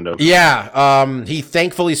got it, kind of. Yeah, he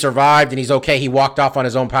thankfully survived, and he's okay. He walked off on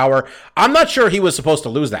his own power. I'm not sure he was supposed to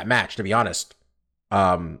lose that match, to be honest,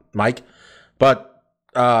 Mike. But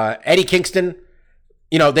Eddie Kingston,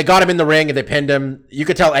 they got him in the ring, and they pinned him. You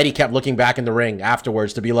could tell Eddie kept looking back in the ring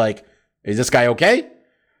afterwards to be like, is this guy okay?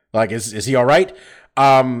 Like, is he all right?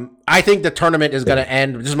 I think the tournament is going to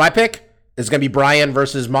end. This is my pick. It's going to be Bryan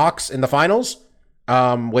versus Mox in the finals.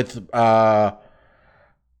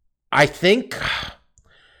 I think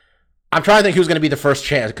I'm trying to think who's going to be the first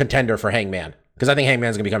contender for Hangman, because I think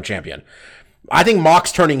Hangman's going to become champion. I think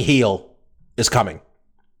Mox turning heel is coming.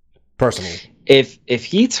 Personally, if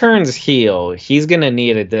he turns heel, he's going to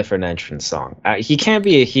need a different entrance song. He can't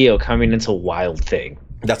be a heel coming into Wild Thing.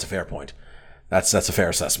 That's a fair point. That's a fair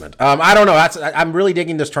assessment. I don't know. I'm really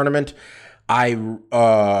digging this tournament. I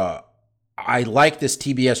like this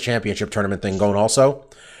TBS Championship tournament thing going also.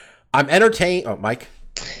 I'm entertained. Oh, Mike.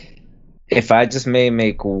 If I just may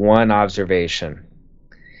make one observation,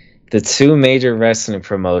 the two major wrestling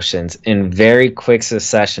promotions in very quick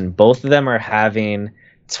succession, both of them are having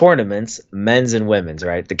tournaments, men's and women's,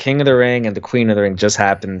 right? The King of the Ring and the Queen of the Ring just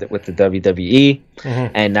happened with the WWE.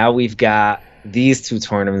 And now we've got these two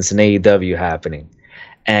tournaments in AEW happening.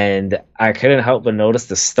 And I couldn't help but notice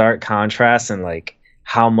the stark contrast and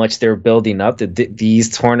how much they're building up to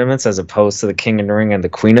these tournaments as opposed to the King of the Ring and the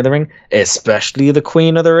Queen of the Ring, especially the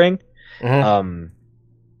Queen of the Ring.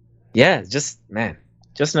 Just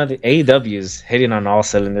another AEW's hitting on all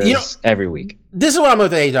cylinders every week. This is what I'm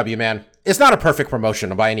with AEW, man. It's not a perfect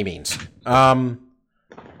promotion by any means.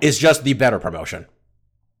 It's just the better promotion.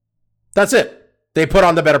 That's it. They put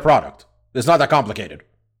on the better product. It's not that complicated.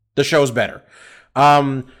 The show's better.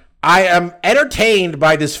 I am entertained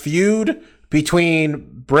by this feud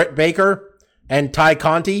between Britt Baker and Ty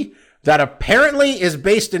Conti that apparently is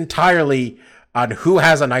based entirely on who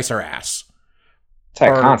has a nicer ass.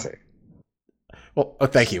 Ty Conti. Well,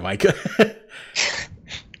 thank you, Mike. Well,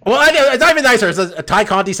 it's not even nicer. It says Ty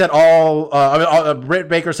Conti said Britt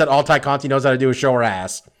Baker said all Ty Conti knows how to do is show her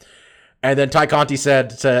ass. And then Ty Conti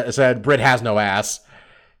said Britt has no ass.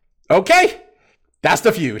 Okay. That's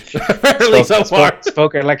the feud. Apparently so far.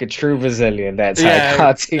 Spoken like a true Brazilian, that's Ty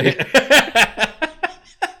Conti.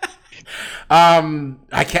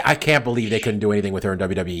 I can't believe they couldn't do anything with her in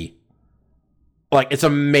WWE. It's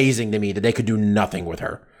amazing to me that they could do nothing with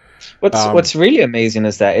her. What's really amazing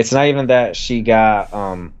is that it's not even that she got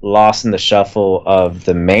lost in the shuffle of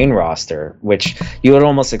the main roster, which you would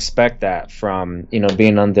almost expect that from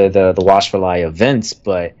being under the watchful eye of Vince,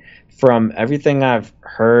 but from everything I've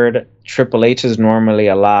heard, Triple H is normally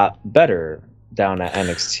a lot better down at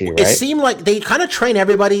NXT, right? It seemed like they kind of train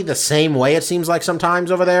everybody the same way, it seems like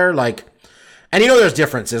sometimes over there. And there's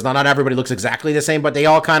differences. Not everybody looks exactly the same, but they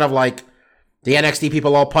all kind of the NXT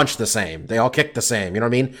people all punch the same. They all kick the same. You know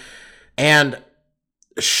what I mean? And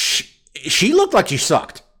she looked like she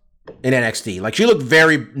sucked in NXT. She looked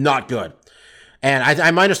very not good.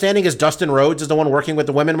 And my understanding is Dustin Rhodes is the one working with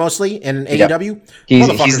the women mostly in AEW.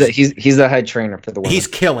 He's the head trainer for the women. He's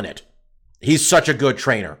killing it. He's such a good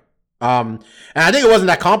trainer. And I think it wasn't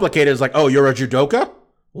that complicated. It's like, oh, you're a judoka?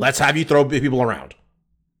 Let's have you throw people around.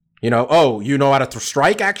 Oh, you know how to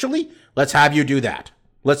strike, actually? Let's have you do that.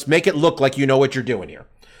 Let's make it look like you know what you're doing here.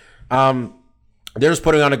 They're just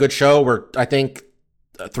putting on a good show. We're, I think,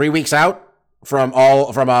 3 weeks out from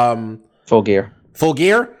Full Gear. Full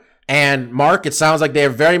Gear. And Mark, it sounds like they're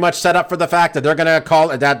very much set up for the fact that they're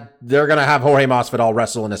gonna have Jorge Masvidal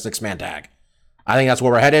wrestle in a 6-man tag. I think that's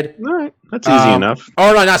where we're headed. All right, that's easy enough.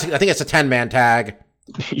 Oh no, I think it's a 10-man tag.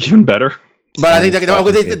 Even better. But I think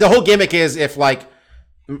the whole gimmick is if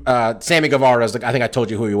Sammy Guevara is I think I told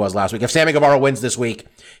you who he was last week. If Sammy Guevara wins this week,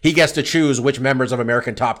 he gets to choose which members of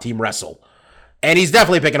American Top Team wrestle. And he's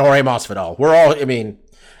definitely picking Jorge Masvidal.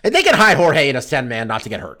 They can hide Jorge in a 10-man not to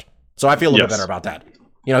get hurt. So I feel a little bit better about that.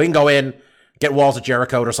 He can go in, get Walls of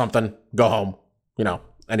Jericho or something, go home.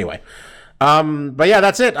 Anyway. But yeah,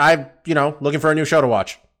 that's it. I'm, looking for a new show to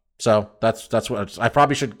watch. So that's what I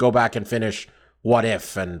probably should go back and finish What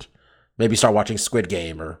If and maybe start watching Squid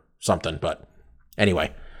Game or something. But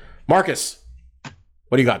anyway, Marcus,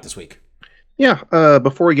 what do you got this week? Yeah,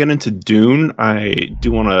 before we get into Dune, I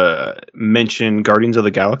do want to mention Guardians of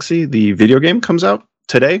the Galaxy. The video game comes out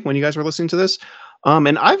today when you guys are listening to this.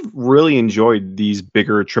 And I've really enjoyed these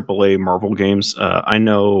bigger AAA Marvel games. I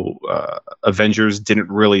know Avengers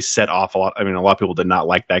didn't really set off a lot. I mean, a lot of people did not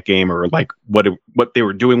like that game or like what they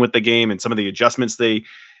were doing with the game and some of the adjustments they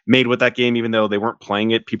made with that game, even though they weren't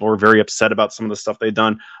playing it. People were very upset about some of the stuff they'd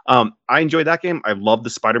done. I enjoyed that game. I love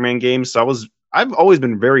the Spider-Man game. So I've always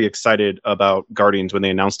been very excited about Guardians when they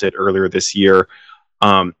announced it earlier this year.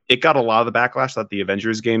 It got a lot of the backlash that the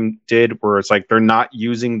Avengers game did, where it's like they're not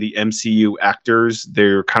using the MCU actors.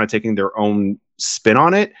 They're kind of taking their own spin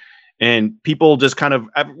on it. And people just I've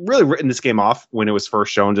really written this game off when it was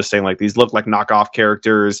first shown, just saying like these look like knockoff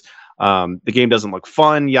characters. The game doesn't look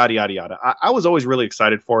fun, yada, yada, yada. I was always really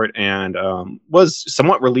excited for it and was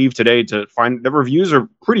somewhat relieved today to find the reviews are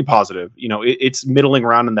pretty positive. It's middling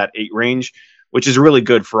around in that 8 range, which is really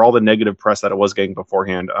good for all the negative press that it was getting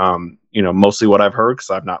beforehand. Mostly what I've heard, because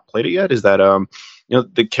I've not played it yet, is that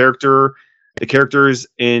the characters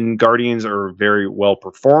in Guardians are very well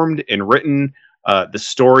performed and written. The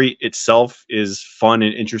story itself is fun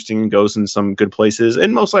and interesting and goes in some good places.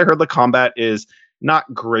 And mostly I heard the combat is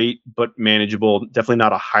not great, but manageable. Definitely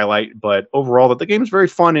not a highlight, but overall that the game is very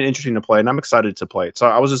fun and interesting to play, and I'm excited to play it. So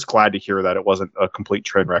I was just glad to hear that it wasn't a complete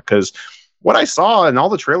train wreck, because what I saw in all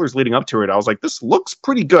the trailers leading up to it, I was like, this looks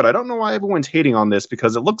pretty good. I don't know why everyone's hating on this,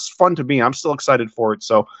 because it looks fun to me. I'm still excited for it.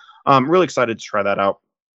 So I'm really excited to try that out.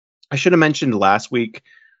 I should have mentioned last week,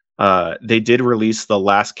 they did release the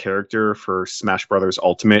last character for Smash Brothers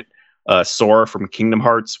Ultimate, Sora from Kingdom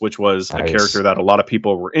Hearts, which was a character that a lot of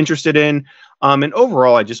people were interested in. And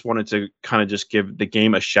overall, I just wanted to kind of just give the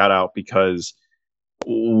game a shout out, because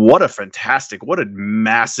what a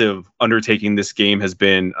massive undertaking this game has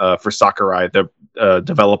been for Sakurai, the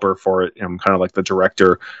developer for it, kind of like the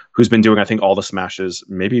director who's been doing, I think, all the Smashes,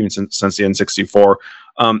 maybe even since the N64.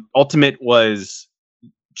 Ultimate was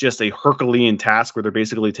just a Herculean task where they're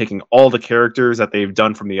basically taking all the characters that they've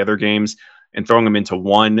done from the other games and throwing them into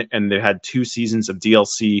one, and they had 2 seasons of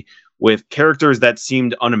DLC with characters that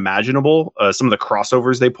seemed unimaginable. Some of the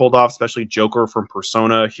crossovers they pulled off, especially Joker from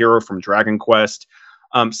Persona, Hero from Dragon Quest.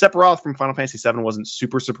 Sephiroth from Final Fantasy VII wasn't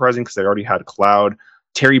super surprising because they already had Cloud.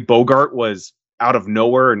 Terry Bogard was out of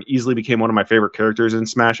nowhere and easily became one of my favorite characters in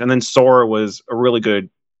Smash. And then Sora was a really good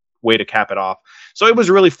way to cap it off. So it was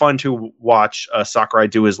really fun to watch Sakurai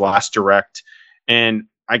do his last direct. And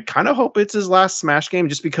I kind of hope it's his last Smash game,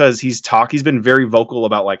 just because he's been very vocal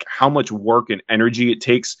about like how much work and energy it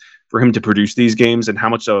takes for him to produce these games, and how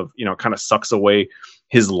much of, kind of sucks away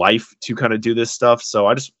his life to kind of do this stuff. So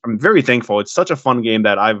I'm very thankful. It's such a fun game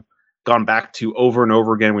that I've gone back to over and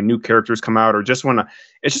over again when new characters come out, or just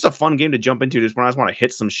it's just a fun game to jump into just when I just want to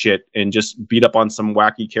hit some shit and just beat up on some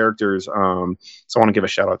wacky characters. So I want to give a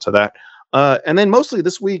shout out to that. And then mostly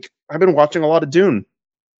this week, I've been watching a lot of Dune.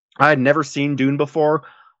 I had never seen Dune before.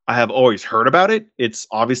 I have always heard about it. It's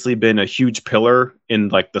obviously been a huge pillar in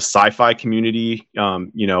like the sci-fi community.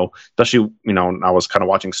 Especially, I was kind of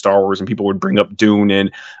watching Star Wars and people would bring up Dune,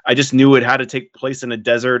 and I just knew it had to take place in a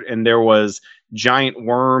desert, and there was giant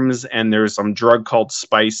worms and there's some drug called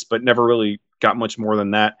spice, but never really got much more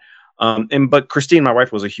than that. But Christine, my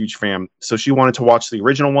wife, was a huge fan, so she wanted to watch the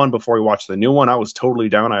original one before we watched the new one. I was totally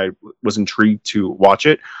down. I was intrigued to watch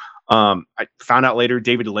it. I found out later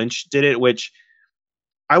David Lynch did it, which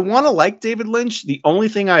I want to like David Lynch. The only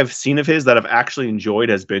thing I've seen of his that I've actually enjoyed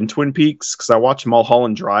has been Twin Peaks, because I watched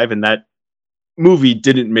Mulholland Drive, and that movie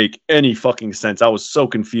didn't make any fucking sense. I was so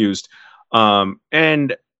confused.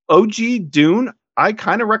 And OG Dune, I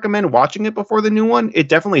kind of recommend watching it before the new one. It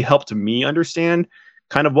definitely helped me understand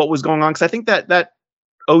kind of what was going on, because I think that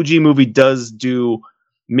OG movie does do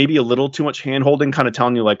maybe a little too much hand holding, kind of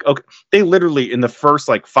telling you like, okay, they literally in the first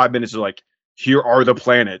like 5 minutes are like, here are the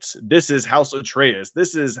planets. This is House Atreus.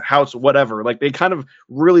 This is House whatever. Like they kind of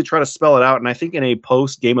really try to spell it out. And I think in a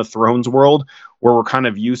post Game of Thrones world where we're kind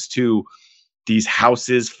of used to these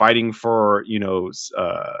houses fighting for,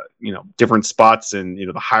 different spots and,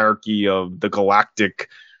 the hierarchy of the galactic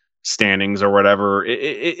standings or whatever,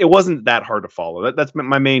 it wasn't that hard to follow. That's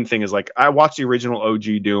my main thing is like, I watched the original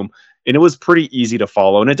OG Doom and it was pretty easy to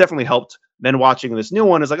follow. And it definitely helped. Then watching this new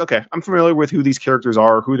one is like, okay, I'm familiar with who these characters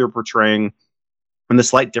are, who they're portraying, and the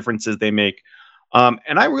slight differences they make. And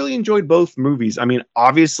I really enjoyed both movies. I mean,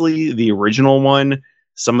 obviously the original one,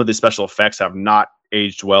 some of the special effects have not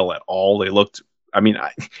aged well at all. They looked,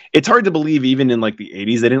 it's hard to believe even in like the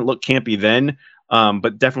 80s, they didn't look campy then.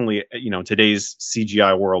 But definitely, today's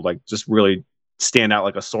CGI world, like just really stand out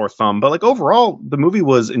like a sore thumb. But like overall, the movie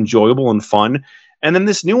was enjoyable and fun. And then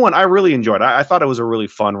this new one, I really enjoyed. I thought it was a really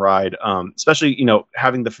fun ride, especially,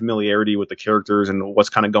 having the familiarity with the characters and what's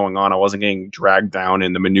kind of going on. I wasn't getting dragged down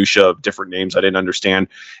in the minutia of different names I didn't understand.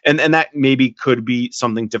 And that maybe could be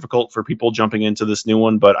something difficult for people jumping into this new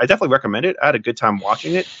one, but I definitely recommend it. I had a good time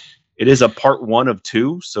watching it. It is a part 1 of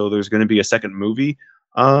 2, so there's going to be a second movie.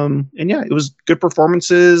 And yeah, it was good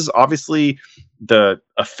performances. Obviously, the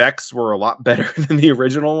effects were a lot better than the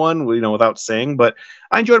original one, without saying, but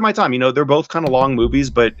I enjoyed my time. They're both kind of long movies,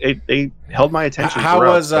 but they held my attention. How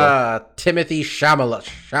was Timothy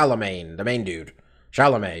Chalamet, the main dude?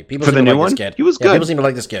 Chalamet. People for the new like one? This kid. He was good. People seem to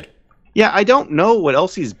like this kid. Yeah, I don't know what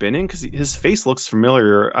else he's been in because his face looks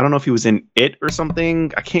familiar. I don't know if he was in It or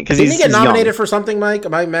something. I can't because didn't he get nominated for something, Mike?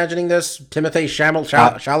 Am I imagining this? Timothy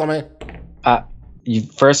Chalamet.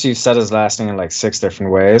 You said his last name in like 6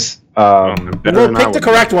 different ways. Well, pick the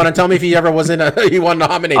correct one and tell me if he ever was he won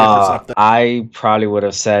nominated for something. I probably would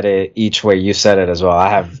have said it each way you said it as well. I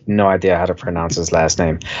have no idea how to pronounce his last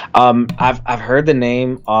name. I've heard the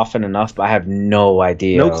name often enough, but I have no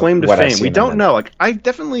idea. No claim to fame. We don't know. Like I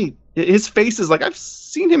definitely, his face is like I've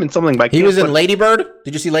seen him in something. But he was in Lady Bird.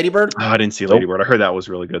 Did you see Lady Bird? Oh, I didn't see Lady Bird. I heard that was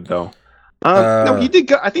really good though. No, he did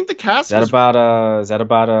good. I think the cast. Is that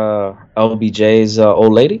about LBJ's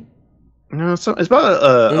old lady? No, it's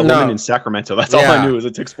about a woman in Sacramento. That's all I knew. Is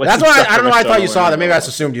it takes place. That's why I don't know why I thought you saw that. Maybe I just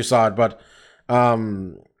assumed you saw it, but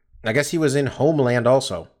I guess he was in Homeland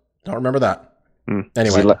also. Don't remember that.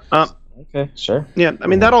 Anyway, okay, sure. Yeah, I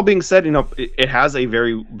mean that all being said, it has a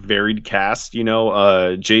very varied cast.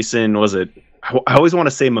 Jason, was it? I always want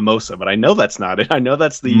to say Mimosa, but I know that's not it. I know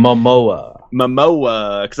that's the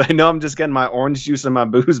Momoa, because I know I'm just getting my orange juice and my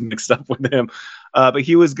booze mixed up with him. But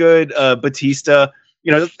he was good. Batista,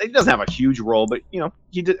 he doesn't have a huge role, but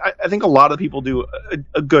he did. I think a lot of people do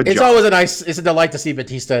a good job. It's always it's a delight to see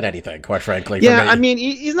Batista in anything, quite frankly. Yeah, I mean,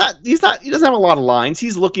 he doesn't have a lot of lines.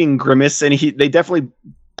 He's looking grimace, and they definitely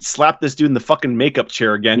slap this dude in the fucking makeup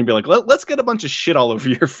chair again and be like, let's get a bunch of shit all over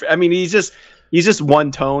your. I mean, he's just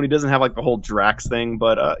one tone. He doesn't have like the whole Drax thing,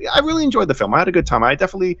 but I really enjoyed the film. I had a good time. I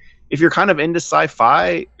definitely, if you're kind of into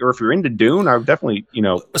sci-fi or if you're into Dune, I would definitely,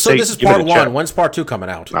 So this is part 1. When's part 2 coming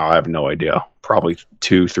out? No, I have no idea. Probably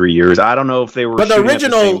 2-3 years. I don't know if they were. But the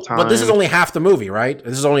original, but this is only half the movie, right?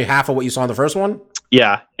 This is only half of what you saw in the first one.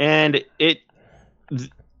 Yeah, and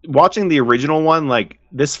watching the original one, like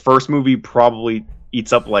this first movie probably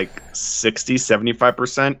eats up like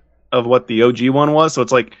 60-75% of what the OG one was. So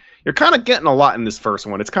it's like you're kind of getting a lot in this first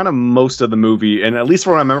one. It's kind of most of the movie, and at least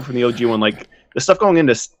what I remember from the OG one, like the stuff going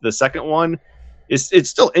into the second one, it's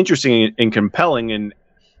still interesting and compelling.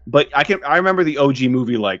 But I remember the OG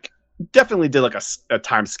movie like definitely did like a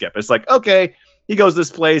time skip. It's like, okay, he goes this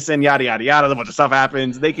place and yada yada yada, a bunch of stuff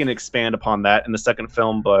happens. They can expand upon that in the second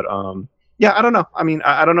film, but yeah, I don't know. I mean,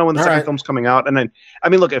 I don't know when the second film's coming out, and then I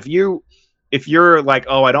mean, look, if you're like,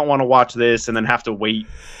 oh, I don't want to watch this and then have to wait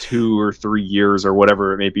 2 or 3 years or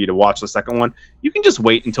whatever it may be to watch the second one, you can just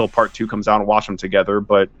wait until part 2 comes out and watch them together.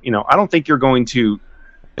 But, I don't think you're going to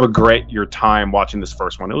regret your time watching this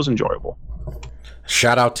first one. It was enjoyable.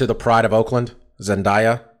 Shout out to the Pride of Oakland,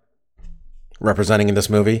 Zendaya, representing in this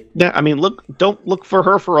movie. Yeah, I mean, don't look for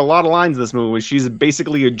her for a lot of lines in this movie. She's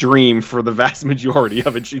basically a dream for the vast majority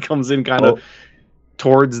of it. She comes in kind of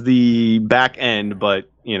towards the back end, but,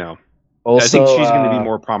 also, I think she's going to be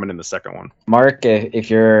more prominent in the second one. Mark,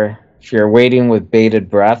 if you're waiting with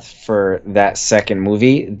bated breath for that second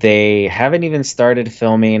movie, they haven't even started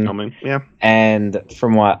filming. Yeah. And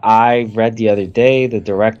from what I read the other day, the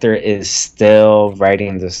director is still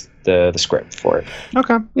writing the script for it.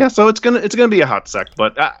 Okay. Yeah. So it's gonna be a hot sec,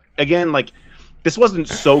 but again, like this wasn't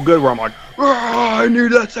so good where I'm like, I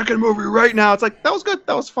need that second movie right now. It's like, that was good.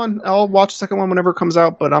 That was fun. I'll watch the second one whenever it comes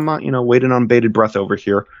out, but I'm not, waiting on bated breath over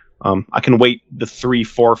here. I can wait the 3,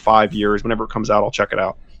 4, 5 years. Whenever it comes out, I'll check it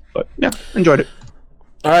out. But yeah, enjoyed it.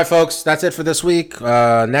 All right, folks, that's it for this week.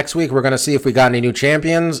 Next week, we're going to see if we got any new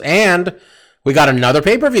champions, and we got another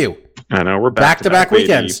pay-per-view. I know, we're back-to-back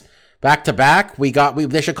weekends. Back-to-back.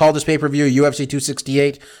 They should call this pay-per-view UFC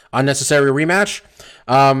 268 Unnecessary Rematch.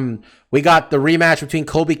 We got the rematch between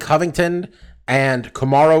Colby Covington and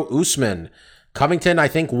Kamaru Usman. Covington, I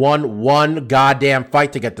think, won one goddamn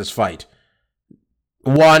fight to get this fight.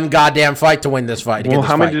 One goddamn fight to win this fight. Well,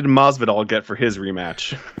 how many did Masvidal get for his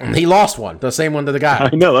rematch? He lost one. The same one to the guy.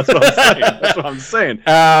 I know, that's what I'm saying.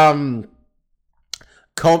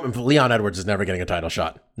 Leon Edwards is never getting a title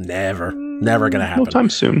shot. Never gonna happen. No time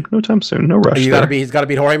soon. No rush. He's got to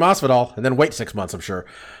beat Jorge Masvidal and then wait 6 months, I'm sure.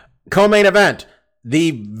 Co-main event,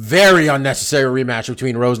 the very unnecessary rematch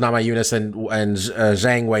between Rose Namajunas and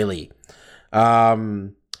Zhang Weili.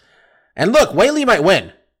 And look, Weili might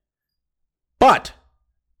win, but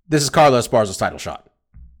this is Carlos Esparza's title shot.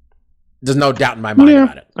 There's no doubt in my mind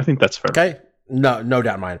about it. I think that's fair. Okay, no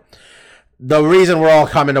doubt in my mind. The reason we're all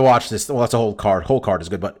coming to watch this, well, that's a whole card. Whole card is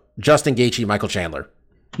good, but Justin Gaethje, Michael Chandler.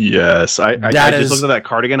 Yes, I just looked at that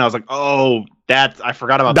card again. I was like, oh, I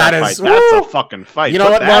forgot about that fight. That's a fucking fight. You know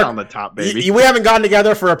what, Mark? Mark? On the top, baby. We haven't gotten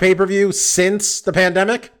together for a pay-per-view since the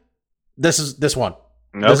pandemic. This one.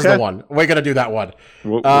 Okay. This is the one. We're gonna do that one.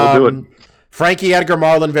 We'll do it. Frankie Edgar,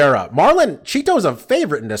 Marlon Vera. Cheeto's a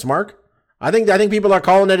favorite in this, Mark. I think people are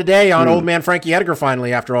calling it a day on old man Frankie Edgar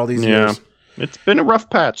finally after all these years. It's been a rough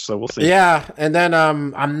patch, so we'll see. Yeah, and then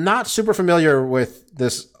I'm not super familiar with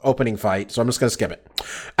this opening fight, so I'm just going to skip it.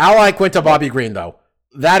 Ally Quinta, Bobby Green, though.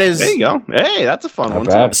 That is... There you go. Hey, that's a fun one.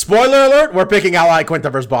 Bad. Spoiler alert, we're picking Ally Quinta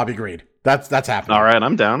versus Bobby Green. That's happening. All right,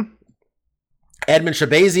 I'm down. Edmund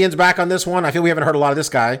Shabazian's back on this one. I feel we haven't heard a lot of this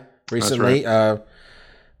guy recently. That's right.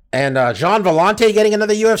 And John Vellante getting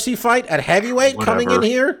another UFC fight at heavyweight coming in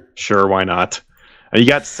here. Sure, why not? You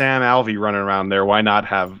got Sam Alvey running around there. Why not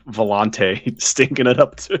have Vellante stinking it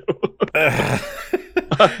up too?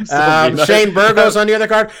 Shane Burgos on the other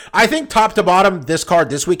card. I think top to bottom, this card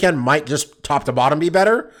this weekend might just top to bottom be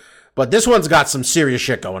better, but this one's got some serious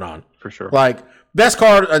shit going on for sure. Like best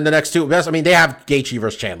card and the next two best. I mean, they have Gaethje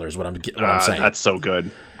versus Chandler is what I'm saying. That's so good.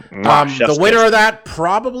 The winner of that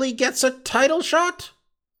probably gets a title shot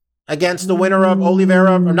against the winner of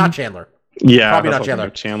Oliveira, or not Chandler. Yeah, probably not Chandler.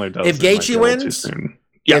 Chandler does. If Gaethje wins,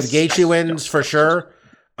 yes. If Gaethje wins for sure.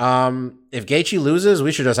 If Gaethje loses,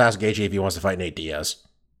 we should just ask Gaethje if he wants to fight Nate Diaz.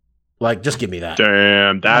 Like, just give me that.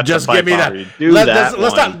 Damn, that's just give me that.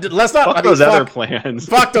 Let's not. Fuck those other plans.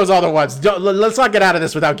 Fuck those other ones. Let's not get out of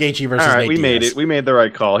this without Gaethje versus Nate Diaz. We made it. We made the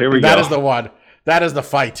right call. Here we go. That is the one. That is the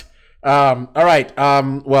fight. All right.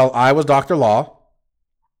 Well, I was Dr. Law.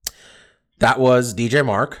 That was DJ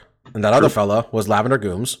Mark, and that other fella was Lavender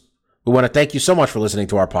Gooms. We want to thank you so much for listening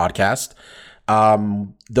to our podcast.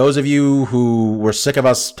 Those of you who were sick of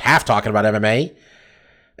us half talking about MMA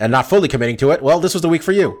and not fully committing to it, well, this was the week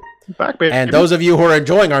for you. Back, baby. And those of you who are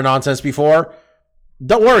enjoying our nonsense before,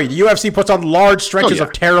 don't worry. The UFC puts on large stretches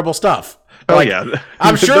of terrible stuff.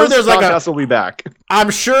 I'm sure there's like will be back. I'm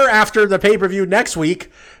sure after the pay-per-view next week,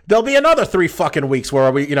 there'll be another 3 fucking weeks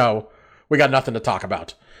where we got nothing to talk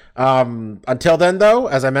about. Until then, though,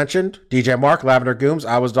 as I mentioned, DJ Mark, Lavender Gooms,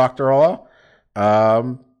 I was Dr. Law.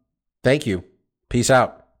 Thank you. Peace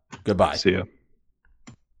out. Goodbye. See ya.